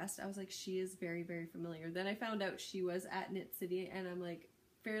podcast, I was like, she is very, very familiar. Then I found out she was at Knit City, and I'm like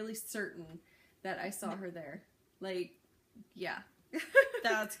fairly certain that I saw her there. Like, yeah.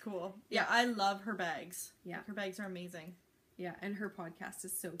 That's cool. Yeah, I love her bags. Yeah. Her bags are amazing. Yeah, and her podcast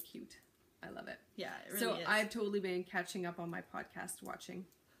is so cute. I love it. Yeah, it really is. So I've totally been catching up on my podcast watching.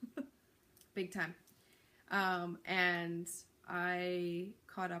 Big time. And I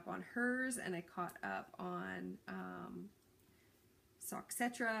caught up on hers, and I caught up on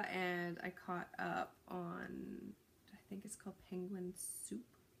Socksetra, and I caught up on, I think it's called Penguin Soup.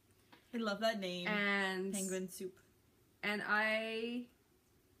 I love that name. And Penguin Soup. And I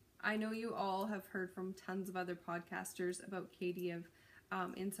know you all have heard from tons of other podcasters about Katie of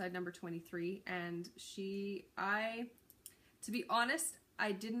Inside Number 23, and to be honest,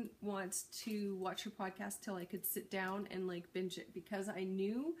 I didn't want to watch her podcast till I could sit down and like binge it, because I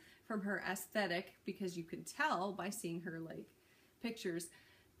knew from her aesthetic, because you could tell by seeing her like pictures,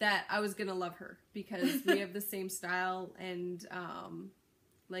 that I was gonna love her, because we have the same style, and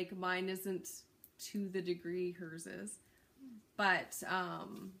like mine isn't to the degree hers is. But,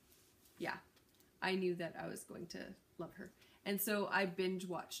 yeah, I knew that I was going to love her. And so I binge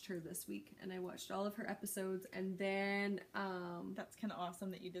watched her this week, and I watched all of her episodes, and then, that's kind of awesome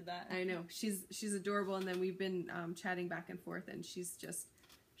that you did that. I know. She's adorable, and then we've been, chatting back and forth, and she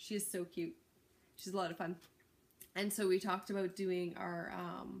is so cute. She's a lot of fun. And so we talked about doing our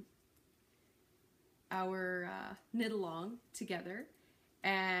knit along together.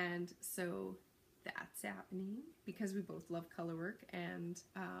 And so that's happening because we both love color work, and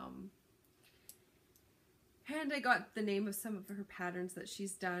I got the name of some of her patterns that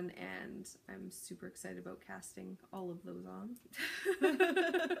she's done, and I'm super excited about casting all of those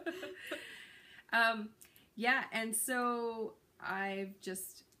on. Yeah, and so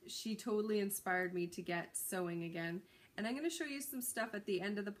she totally inspired me to get sewing again. And I'm going to show you some stuff at the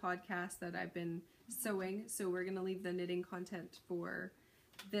end of the podcast that I've been sewing. So we're going to leave the knitting content for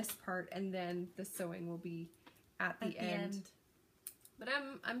this part, and then the sewing will be at the end. But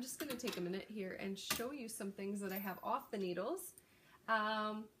I'm just going to take a minute here and show you some things that I have off the needles.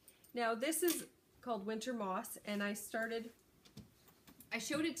 Now this is called Winter Moss, and I showed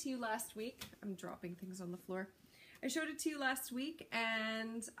it to you last week. I'm dropping things on the floor. I showed it to you last week,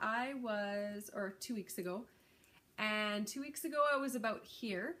 and or 2 weeks ago. And 2 weeks ago I was about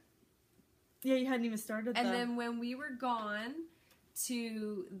here. Yeah, you hadn't even started. And then when we were gone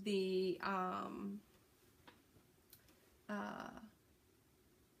to the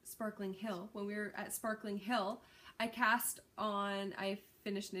Sparkling Hill, when we were at Sparkling Hill, I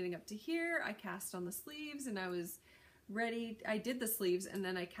finished knitting up to here. I cast on the sleeves, and I was ready. I did the sleeves, and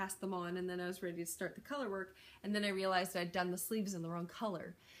then I cast them on, and then I was ready to start the color work, and then I realized I'd done the sleeves in the wrong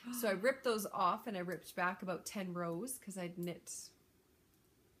color. So I ripped those off, and I ripped back about 10 rows because I'd knit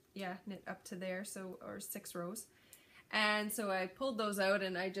up to there, or 6 rows. And so I pulled those out,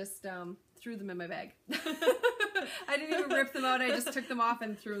 and I just threw them in my bag. I didn't even rip them out. I just took them off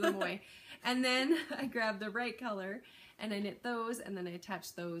and threw them away. And then I grabbed the right color, and I knit those, and then I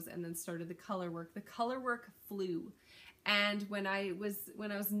attached those, and then started the color work. The color work flew. And when I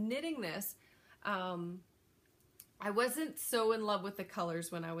was knitting this, I wasn't so in love with the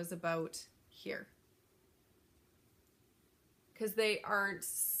colors when I was about here, because they aren't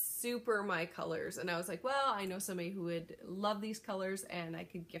super my colors. And I was like, well, I know somebody who would love these colors, and I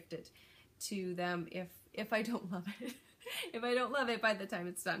could gift it to them if I don't love it. If I don't love it by the time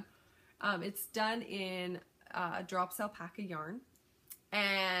it's done. It's done in Drops Alpaca yarn,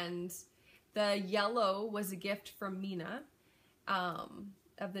 and the yellow was a gift from Mina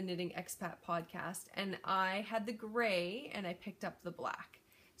of the Knitting Expat podcast, and I had the gray, and I picked up the black.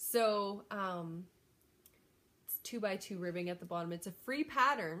 So it's 2x2 ribbing at the bottom. It's a free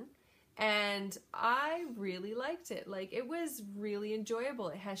pattern, and I really liked it. Like, it was really enjoyable.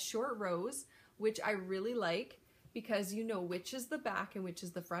 It has short rows, which I really like, because you know which is the back and which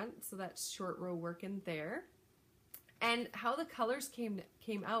is the front, so that's short row work in there. And how the colors came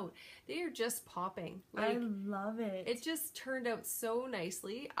out, they are just popping. Like, I love it. It just turned out so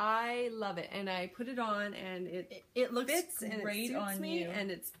nicely. I love it, and I put it on, and it looks fits and great it suits on me, you. and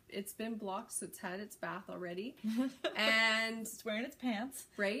it's been blocked, so it's had its bath already, and it's wearing its pants.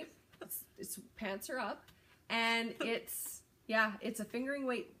 Right, its pants are up, and it's a fingering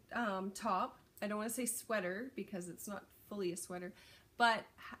weight top. I don't want to say sweater because it's not fully a sweater, but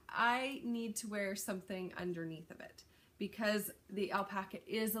I need to wear something underneath of it, because the alpaca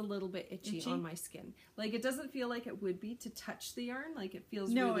is a little bit itchy on my skin. Like, it doesn't feel like it would be to touch the yarn. Like, it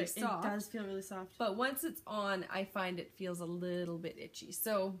feels really soft. It does feel really soft. But once it's on, I find it feels a little bit itchy.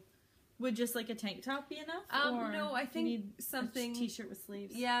 So, would just like a tank top be enough? No, I think you need something, a t-shirt with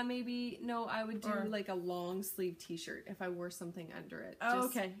sleeves. Yeah, maybe. No, I would do like a long sleeve t-shirt if I wore something under it. Oh,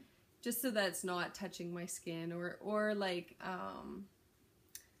 okay. Just so that it's not touching my skin, or like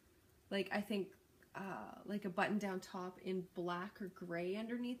I think like a button-down top in black or gray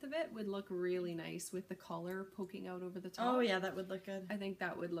underneath of it would look really nice with the collar poking out over the top. Oh yeah, that would look good. I think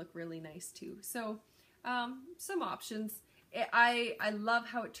that would look really nice too. So some options. I love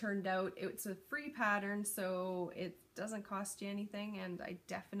how it turned out. It's a free pattern, so it doesn't cost you anything, and I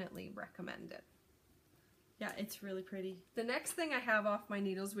definitely recommend it. Yeah, it's really pretty. The next thing I have off my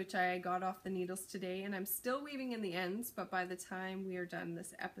needles, which I got off the needles today, and I'm still weaving in the ends, but by the time we are done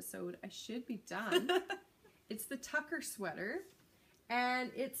this episode, I should be done. It's the Tucker sweater, and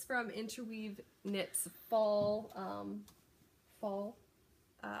it's from Interweave Knits Fall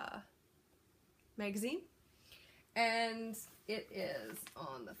magazine, and it is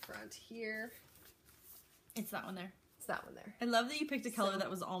on the front here. It's that one there. It's that one there. I love that you picked a color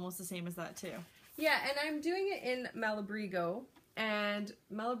that was almost the same as that too. Yeah, and I'm doing it in Malabrigo and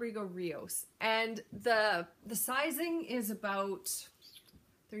Malabrigo Rios, and the sizing is about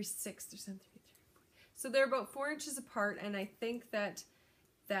 36 or something. So they're about 4 inches apart, and I think that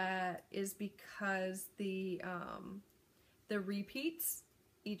is because the repeats,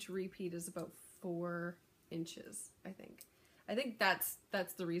 each repeat is about 4 inches. I think that's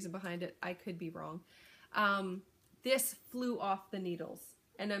the reason behind it. I could be wrong. this flew off the needles.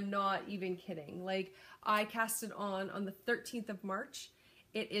 And I'm not even kidding. Like, I cast it on the 13th of March.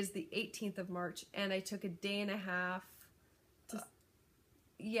 It is the 18th of March, and I took a day and a half,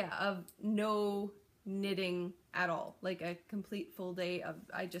 of no knitting at all. Like a complete full day of,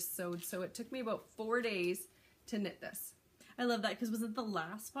 I just sewed. So it took me about 4 days to knit this. I love that, because was it the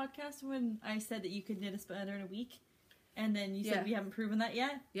last podcast when I said that you could knit a sweater in a week? And then you said we haven't proven that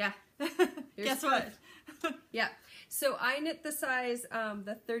yet? Yeah. Guess what? Yeah. So I knit the size,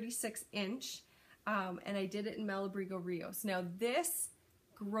 the 36 inch, and I did it in Malabrigo Rios. Now this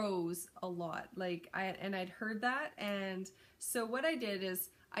grows a lot. Like, I'd heard that, and so what I did is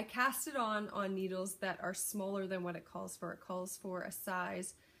I cast it on needles that are smaller than what it calls for. It calls for a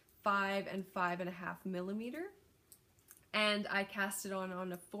size 5 and 5.5 millimeter. And I cast it on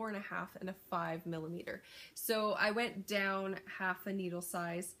a 4.5 and a 5 millimeter. So I went down half a needle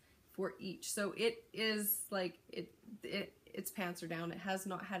size for each. So it is like, its pants are down. It has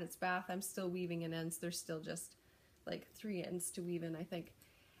not had its bath. I'm still weaving in ends. There's still just like 3 ends to weave in, I think.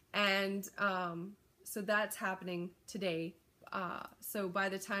 And so that's happening today. So by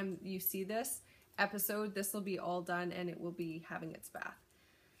the time you see this episode, this will be all done and it will be having its bath.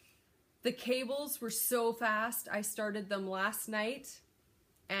 The cables were so fast. I started them last night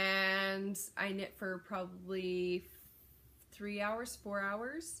and I knit for probably 3 hours, 4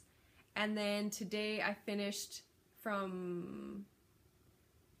 hours. And then today I finished from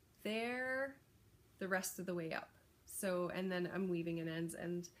there the rest of the way up. So, and then I'm weaving in ends,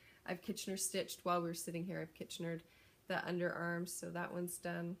 and I've Kitchener stitched while we were sitting here. I've Kitchenered the underarms, so that one's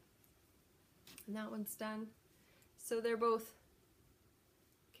done. And that one's done. So they're both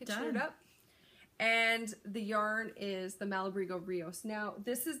Kitchenered up. And the yarn is the Malabrigo Rios. Now,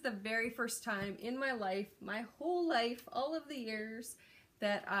 this is the very first time in my life, my whole life, all of the years,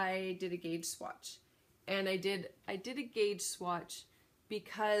 that I did a gauge swatch. And I did a gauge swatch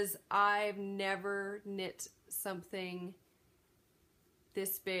because I've never knit something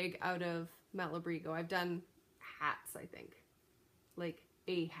this big out of Malabrigo. I've done hats, I think. Like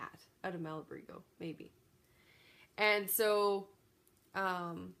a hat out of Malabrigo, maybe. And so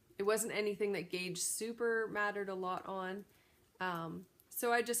it wasn't anything that gauge super mattered a lot on.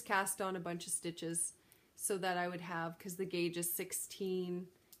 So I just cast on a bunch of stitches so that I would have, because the gauge is 16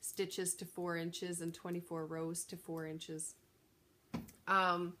 stitches to 4 inches and 24 rows to 4 inches.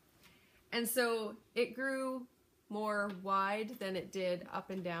 And so it grew more wide than it did up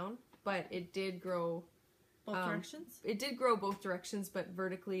and down, but it did grow both directions? It did grow both directions, but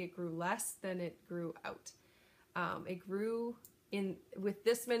vertically it grew less than it grew out. It grew in, with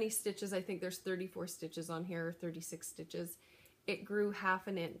this many stitches, I think there's 34 stitches on here, or 36 stitches. It grew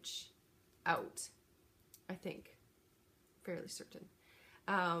 1/2 inch out, I think. Fairly certain.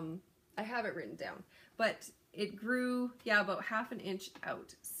 I have it written down, but it grew, about 1/2 inch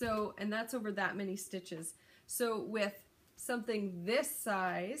out. So, and that's over that many stitches. So with something this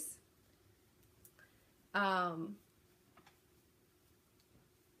size, I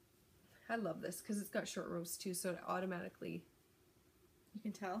love this because it's got short rows too, so it automatically,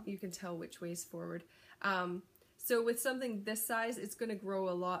 you can tell which way's forward. So with something this size, it's going to grow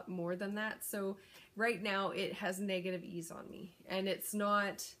a lot more than that. So right now it has negative ease on me, and it's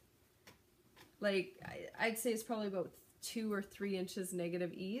not like, I'd say it's probably about 2 or 3 inches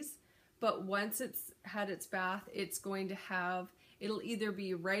negative ease. But once it's had its bath, it's going to have, it'll either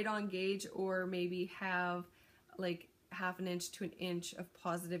be right on gauge or maybe have like 1/2 inch to 1 inch of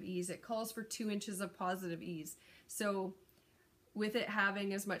positive ease. It calls for 2 inches of positive ease. So with it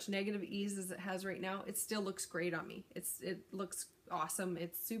having as much negative ease as it has right now, it still looks great on me. It looks awesome.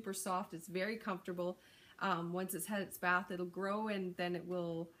 It's super soft. It's very comfortable. Once it's had its bath, it'll grow, and then it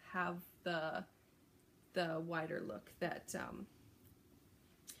will have the wider look that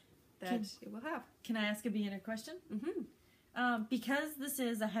it will have. Can I ask a beginner question? Mm-hmm. Because this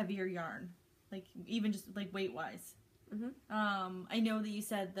is a heavier yarn, like even just like weight wise. Mm-hmm. I know that you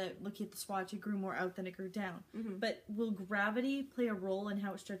said that looking at the swatch, it grew more out than it grew down. Mm-hmm. But will gravity play a role in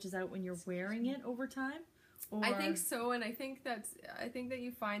how it stretches out when you're wearing it over time? Or... I think so, and I think that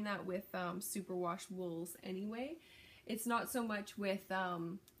you find that with superwash wools anyway. It's not so much with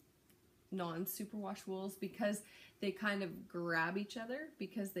non-superwash wools, because they kind of grab each other,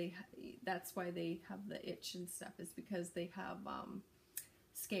 because that's why they have the itch and stuff, is because they have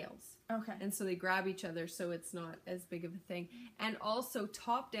scales. Okay. And so they grab each other, so it's not as big of a thing. And also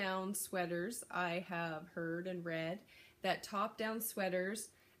top-down sweaters, I have heard and read that top-down sweaters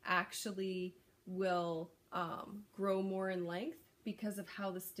actually will grow more in length because of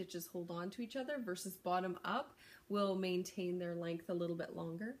how the stitches hold on to each other, versus bottom up will maintain their length a little bit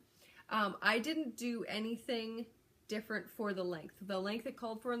longer. I didn't do anything different for the length. The length it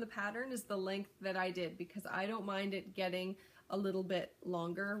called for in the pattern is the length that I did, because I don't mind it getting a little bit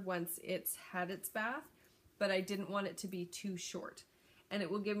longer once it's had its bath, but I didn't want it to be too short. And it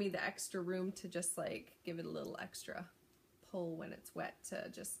will give me the extra room to just like give it a little extra pull when it's wet to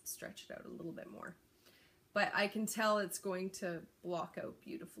just stretch it out a little bit more. But I can tell it's going to block out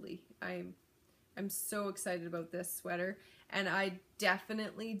beautifully. I'm so excited about this sweater, and I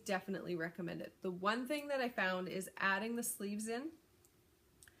definitely recommend it. The one thing that I found is adding the sleeves in.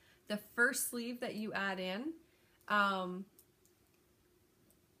 The first sleeve that you add in,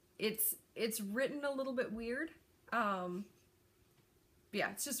 it's written a little bit weird. Yeah,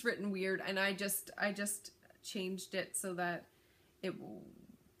 it's just written weird, and I just changed it so that it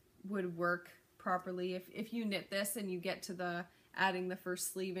would work properly. If you knit this and you get to the adding the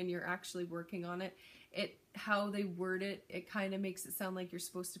first sleeve and you're actually working on it, how they word it kind of makes it sound like you're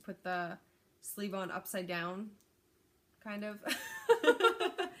supposed to put the sleeve on upside down, kind of.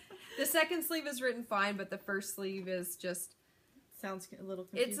 The second sleeve is written fine, but the first sleeve is just... Sounds a little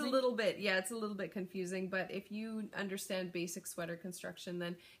confusing. It's a little bit, yeah, it's a little bit confusing, but if you understand basic sweater construction,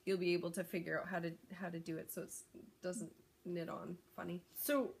 then you'll be able to figure out how to do it so it doesn't knit on funny.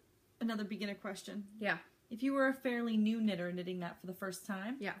 So, another beginner question. Yeah. If you were a fairly new knitter knitting that for the first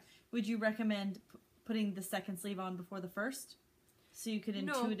time, yeah, would you recommend putting the second sleeve on before the first, so you could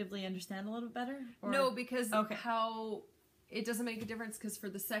intuitively understand a little bit better? Or? No, because how it doesn't make a difference, because for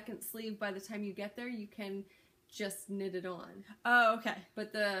the second sleeve, by the time you get there, you can just knit it on. Oh, okay.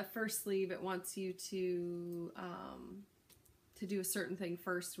 But the first sleeve, it wants you to do a certain thing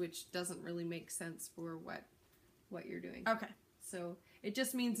first, which doesn't really make sense for what you're doing. Okay. So it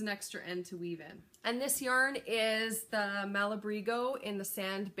just means an extra end to weave in. And this yarn is the Malabrigo in the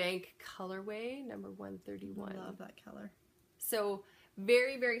Sandbank colorway, number 131. I love that color. So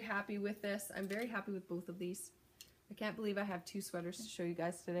very happy with this. I'm very happy with both of these. I can't believe I have 2 sweaters to show you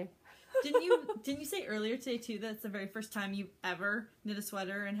guys today. Didn't you say earlier today too that it's the very first time you've ever knit a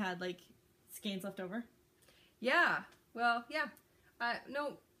sweater and had like skeins left over? Yeah. Well, yeah.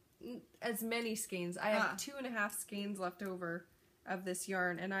 No, as many skeins. I have 2.5 skeins left over of this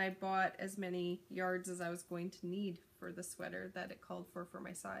yarn, and I bought as many yards as I was going to need for the sweater that it called for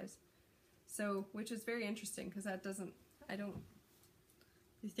my size. So, which is very interesting, because I don't...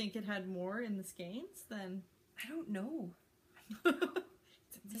 You think it had more in the skeins than... I don't know.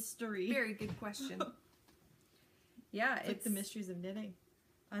 It's a mystery. Very good question. Yeah, it's like the mysteries of knitting.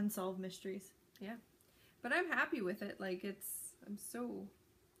 Unsolved mysteries. Yeah. But I'm happy with it. Like, I'm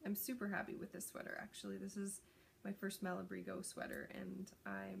super happy with this sweater, actually. This is my first Malabrigo sweater, and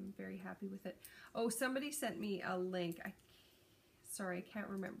I'm very happy with it. Oh, somebody sent me a link. Sorry, I can't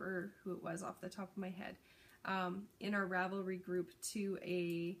remember who it was off the top of my head. In our Ravelry group, to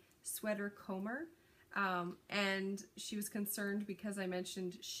a sweater comber. And she was concerned because I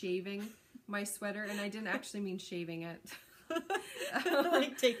mentioned shaving my sweater, and I didn't actually mean shaving it.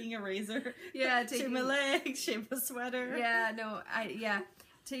 Like taking a razor. Yeah, shave my legs, shave a sweater. Yeah, no,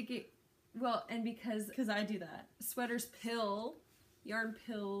 take it. Well, and because I do that. Sweaters yarn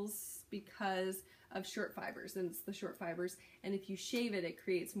pills because of short fibers, and it's the short fibers. And if you shave it, it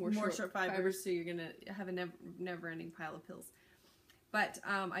creates more short fibers, so you're gonna have a never-ending pile of pills. But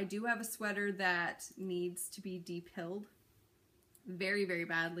I do have a sweater that needs to be depilled very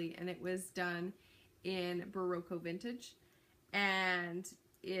badly, and it was done in Barocco Vintage, and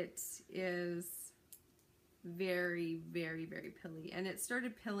it is very pilly, and it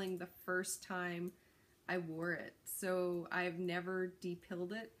started pilling the first time I wore it, so I've never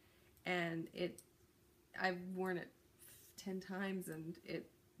depilled it, and I've worn it 10 times, and it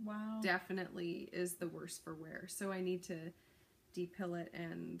definitely is the worst for wear, so I need to depill it,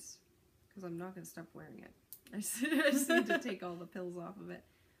 and because I'm not going to stop wearing it. I just need to take all the pills off of it.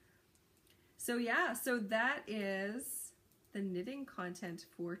 So yeah, so that is the knitting content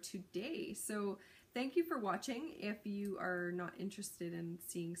for today. So thank you for watching. If you are not interested in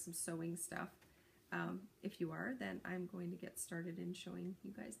seeing some sewing stuff, if you are, then I'm going to get started in showing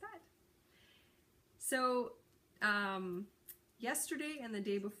you guys that. So yesterday and the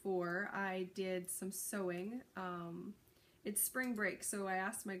day before, I did some sewing. It's spring break, so I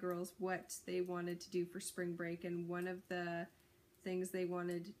asked my girls what they wanted to do for spring break, and one of the things they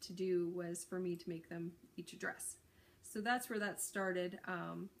wanted to do was for me to make them each a dress. So that's where that started,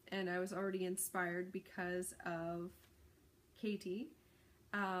 and I was already inspired because of Katie,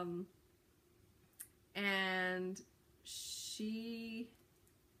 and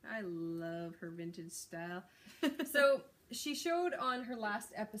I love her vintage style. So she showed on her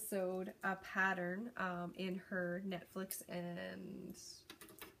last episode a pattern in her Netflix and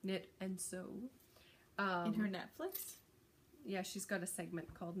Knit and Sew In her Netflix? Yeah, she's got a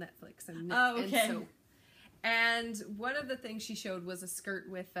segment called Netflix and okay. and soap. And one of the things she showed was a skirt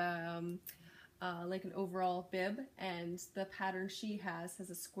with like an overall bib, and the pattern she has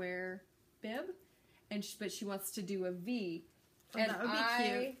a square bib, and but she wants to do a V. Oh, and that would be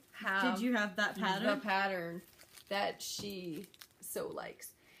cute. Have Did you have that pattern? the pattern that she so likes.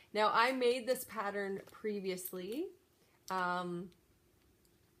 Now, I made this pattern previously. I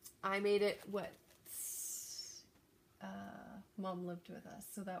made it, Mom lived with us,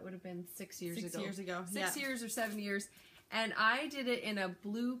 so that would have been 6 years ago. 6 years ago, 6 years or 7 years. And I did it in a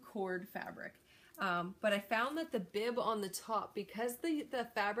blue cord fabric. But I found that the bib on the top, because the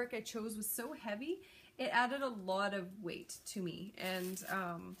fabric I chose was so heavy, it added a lot of weight to me. And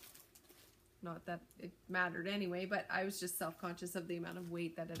not that it mattered anyway, but I was just self-conscious of the amount of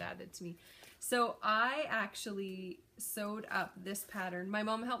weight that it added to me. So I actually sewed up this pattern. My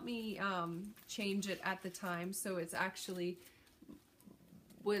mom helped me change it at the time, so it's actually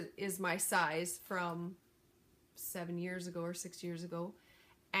is my size from 7 years ago or 6 years ago.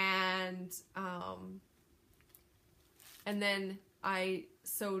 And then I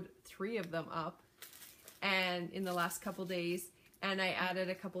sewed 3 of them up, and in the last couple days, and I added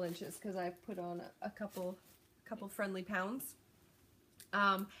a couple inches because I put on a couple friendly pounds.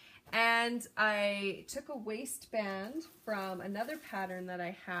 And I took a waistband from another pattern that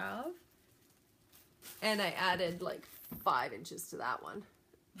I have, and I added like 5 inches to that one.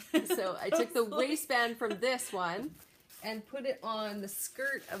 So I took the waistband from this one and put it on the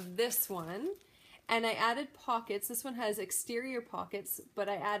skirt of this one, and I added pockets. This one has exterior pockets, but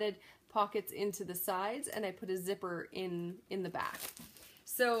I added pockets into the sides, and I put a zipper in the back.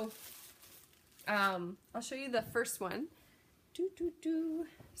 So I'll show you the first one.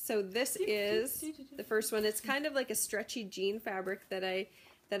 So this is the first one. It's kind of like a stretchy jean fabric that I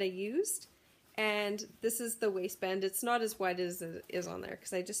used, and this is the waistband. It's not as wide as it is on there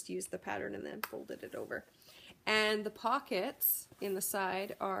because I just used the pattern and then folded it over. And the pockets in the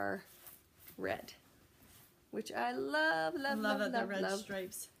side are red, which I love the red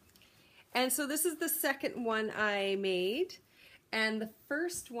stripes. And so this is the second one I made, and the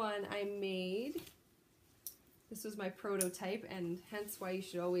first one I made, this was my prototype, and hence why you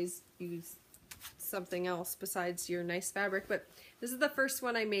should always use something else besides your nice fabric. But this is the first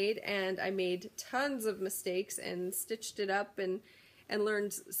one I made, and I made tons of mistakes and stitched it up and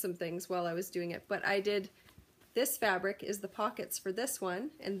learned some things while I was doing it. But I did, this fabric is the pockets for this one,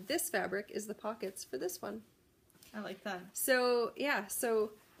 and this fabric is the pockets for this one. I like that. So yeah,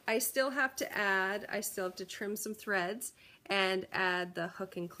 so I still have to trim some threads and add the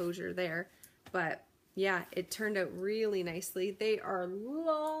hook enclosure there. But yeah, it turned out really nicely. They are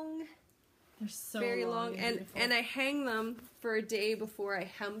long. They're so very long. And I hang them for a day before I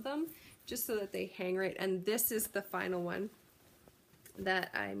hem them, just so that they hang right. And this is the final one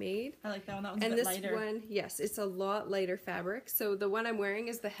that I made. I like that one. That one's a bit lighter. And this one, yes, it's a lot lighter fabric. So the one I'm wearing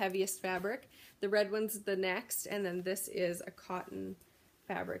is the heaviest fabric. The red one's the next, and then this is a cotton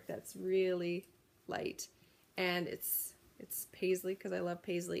fabric that's really light. And it's paisley because I love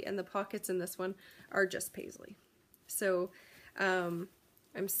paisley, and the pockets in this one are just paisley. So I'm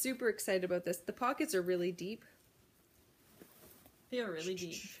super excited about this. The pockets are really deep. They are really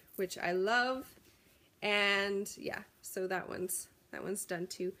deep, which I love. And yeah, so that one's done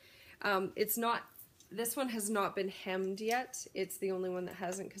too. This one has not been hemmed yet. It's the only one that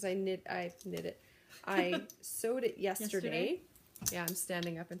hasn't because I knit it. I sewed it yesterday. Yeah, I'm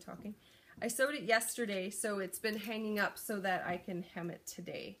standing up and talking. I sewed it yesterday, so it's been hanging up so that I can hem it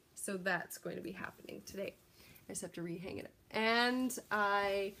today. So that's going to be happening today. I just have to rehang it. And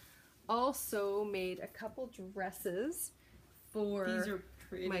I also made a couple dresses for these are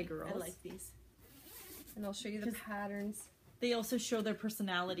pretty. My girls. I like these. And I'll show you the patterns. They also show their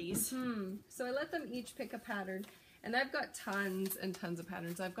personalities. So I let them each pick a pattern. And I've got tons and tons of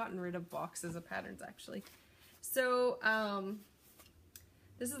patterns. I've gotten rid of boxes of patterns, actually. So,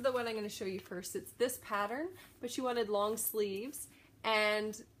 this is the one I'm going to show you first. It's this pattern, but she wanted long sleeves.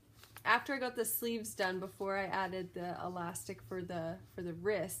 And after I got the sleeves done, before I added the elastic for the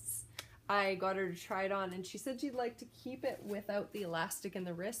wrists, I got her to try it on, and she said she'd like to keep it without the elastic in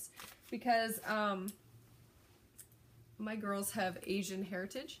the wrists because my girls have Asian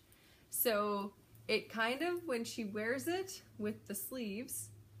heritage. So it kind of, when she wears it with the sleeves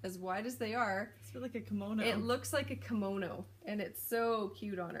as wide as they are, it's like a kimono. It looks like a kimono, and it's so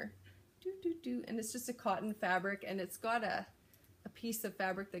cute on her. And it's just a cotton fabric, and it's got a piece of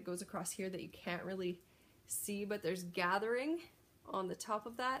fabric that goes across here that you can't really see, but there's gathering on the top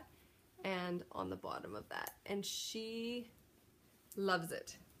of that and on the bottom of that. And she loves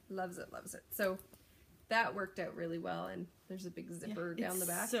it. Loves it, loves it. So that worked out really well, and there's a big zipper down the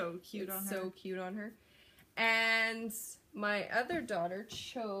back. So cute on her. So cute on her. And my other daughter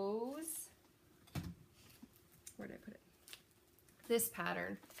chose, where did I put it? This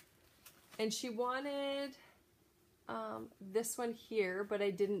pattern. And she wanted this one here, but I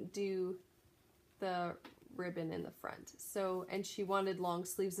didn't do the ribbon in the front. So, and she wanted long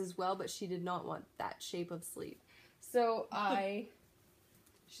sleeves as well, but she did not want that shape of sleeve. So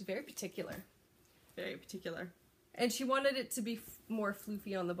she's very particular. Very particular. And she wanted it to be more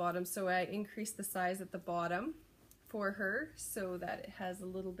floofy on the bottom, so I increased the size at the bottom for her so that it has a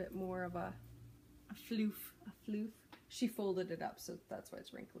little bit more of a floof. A floof. She folded it up, so that's why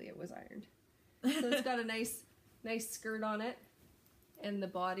it's wrinkly. It was ironed. So it's got a nice skirt on it, and the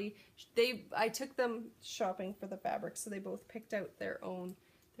body. I took them shopping for the fabric, so they both picked out their own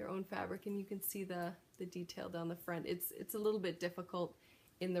fabric, and you can see the detail down the front. It's a little bit difficult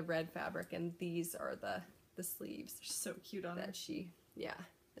in the red fabric, and these are the sleeves. They're so cute on her. That she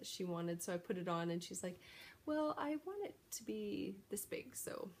wanted. So I put it on, and she's like, well, I want it to be this big,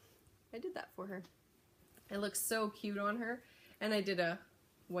 so I did that for her. It looks so cute on her, and I did a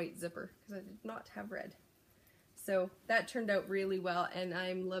white zipper because I did not have red. So that turned out really well, and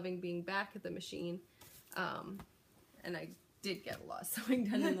I'm loving being back at the machine. And I did get a lot of sewing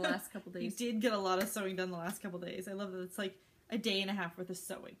done in the last couple days. You did get a lot of sewing done the last couple days. I love that it's like a day and a half worth of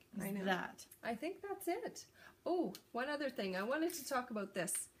sewing. I know. That. I think that's it. Oh, one other thing. I wanted to talk about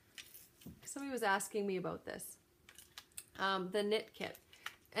this. Somebody was asking me about this. The knit kit.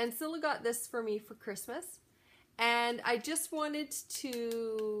 And Scylla got this for me for Christmas. And I just wanted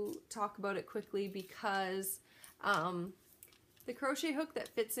to talk about it quickly because the crochet hook that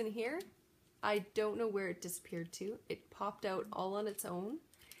fits in here, I don't know where it disappeared to. It popped out all on its own.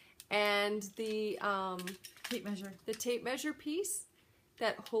 And the tape measure piece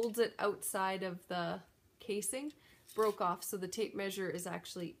that holds it outside of the casing broke off, so the tape measure is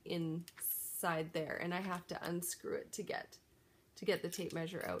actually inside there, and I have to unscrew it to get the tape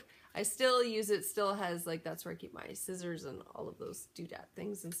measure out. I still use it, still has, like, that's where I keep my scissors and all of those doodad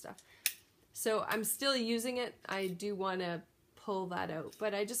things and stuff. So I'm still using it. I do want to pull that out,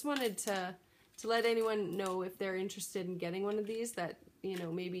 but I just wanted to let anyone know if they're interested in getting one of these that, you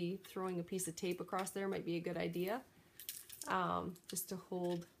know, maybe throwing a piece of tape across there might be a good idea, just to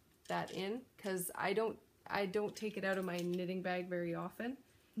hold that in, because I don't take it out of my knitting bag very often.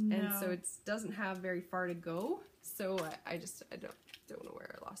 No. And so it doesn't have very far to go, so I don't know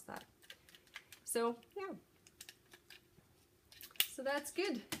where I lost that. So yeah, so that's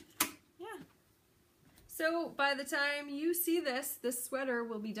good. Yeah. So by the time you see this sweater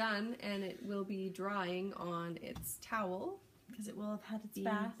will be done, and it will be drying on its towel. Because it will have had its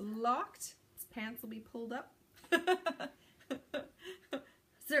bath. Locked. Its pants will be pulled up. Is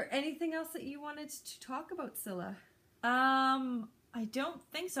there anything else that you wanted to talk about, Scylla? I don't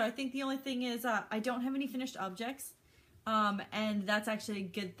think so. I think the only thing is I don't have any finished objects. And that's actually a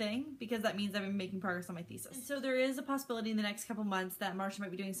good thing because that means I've been making progress on my thesis. And so there is a possibility in the next couple months that Marsha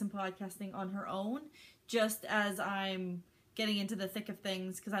might be doing some podcasting on her own, just as I'm getting into the thick of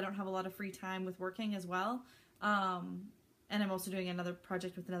things because I don't have a lot of free time with working as well. And I'm also doing another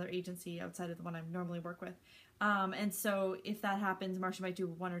project with another agency outside of the one I normally work with. And so if that happens, Marsha might do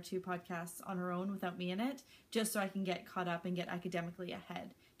 1 or 2 podcasts on her own without me in it, just so I can get caught up and get academically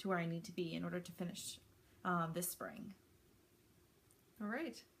ahead to where I need to be in order to finish this spring. All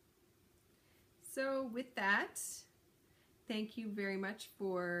right. So with that, thank you very much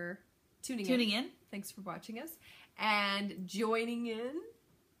for tuning in. Thanks for watching us and joining in.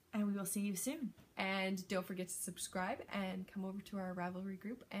 And we will see you soon. And don't forget to subscribe and come over to our Ravelry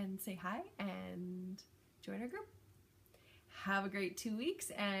group and say hi and join our group. Have a great 2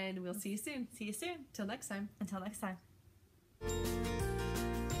 weeks, and we'll see you soon. See you soon. Till next time. Until next time.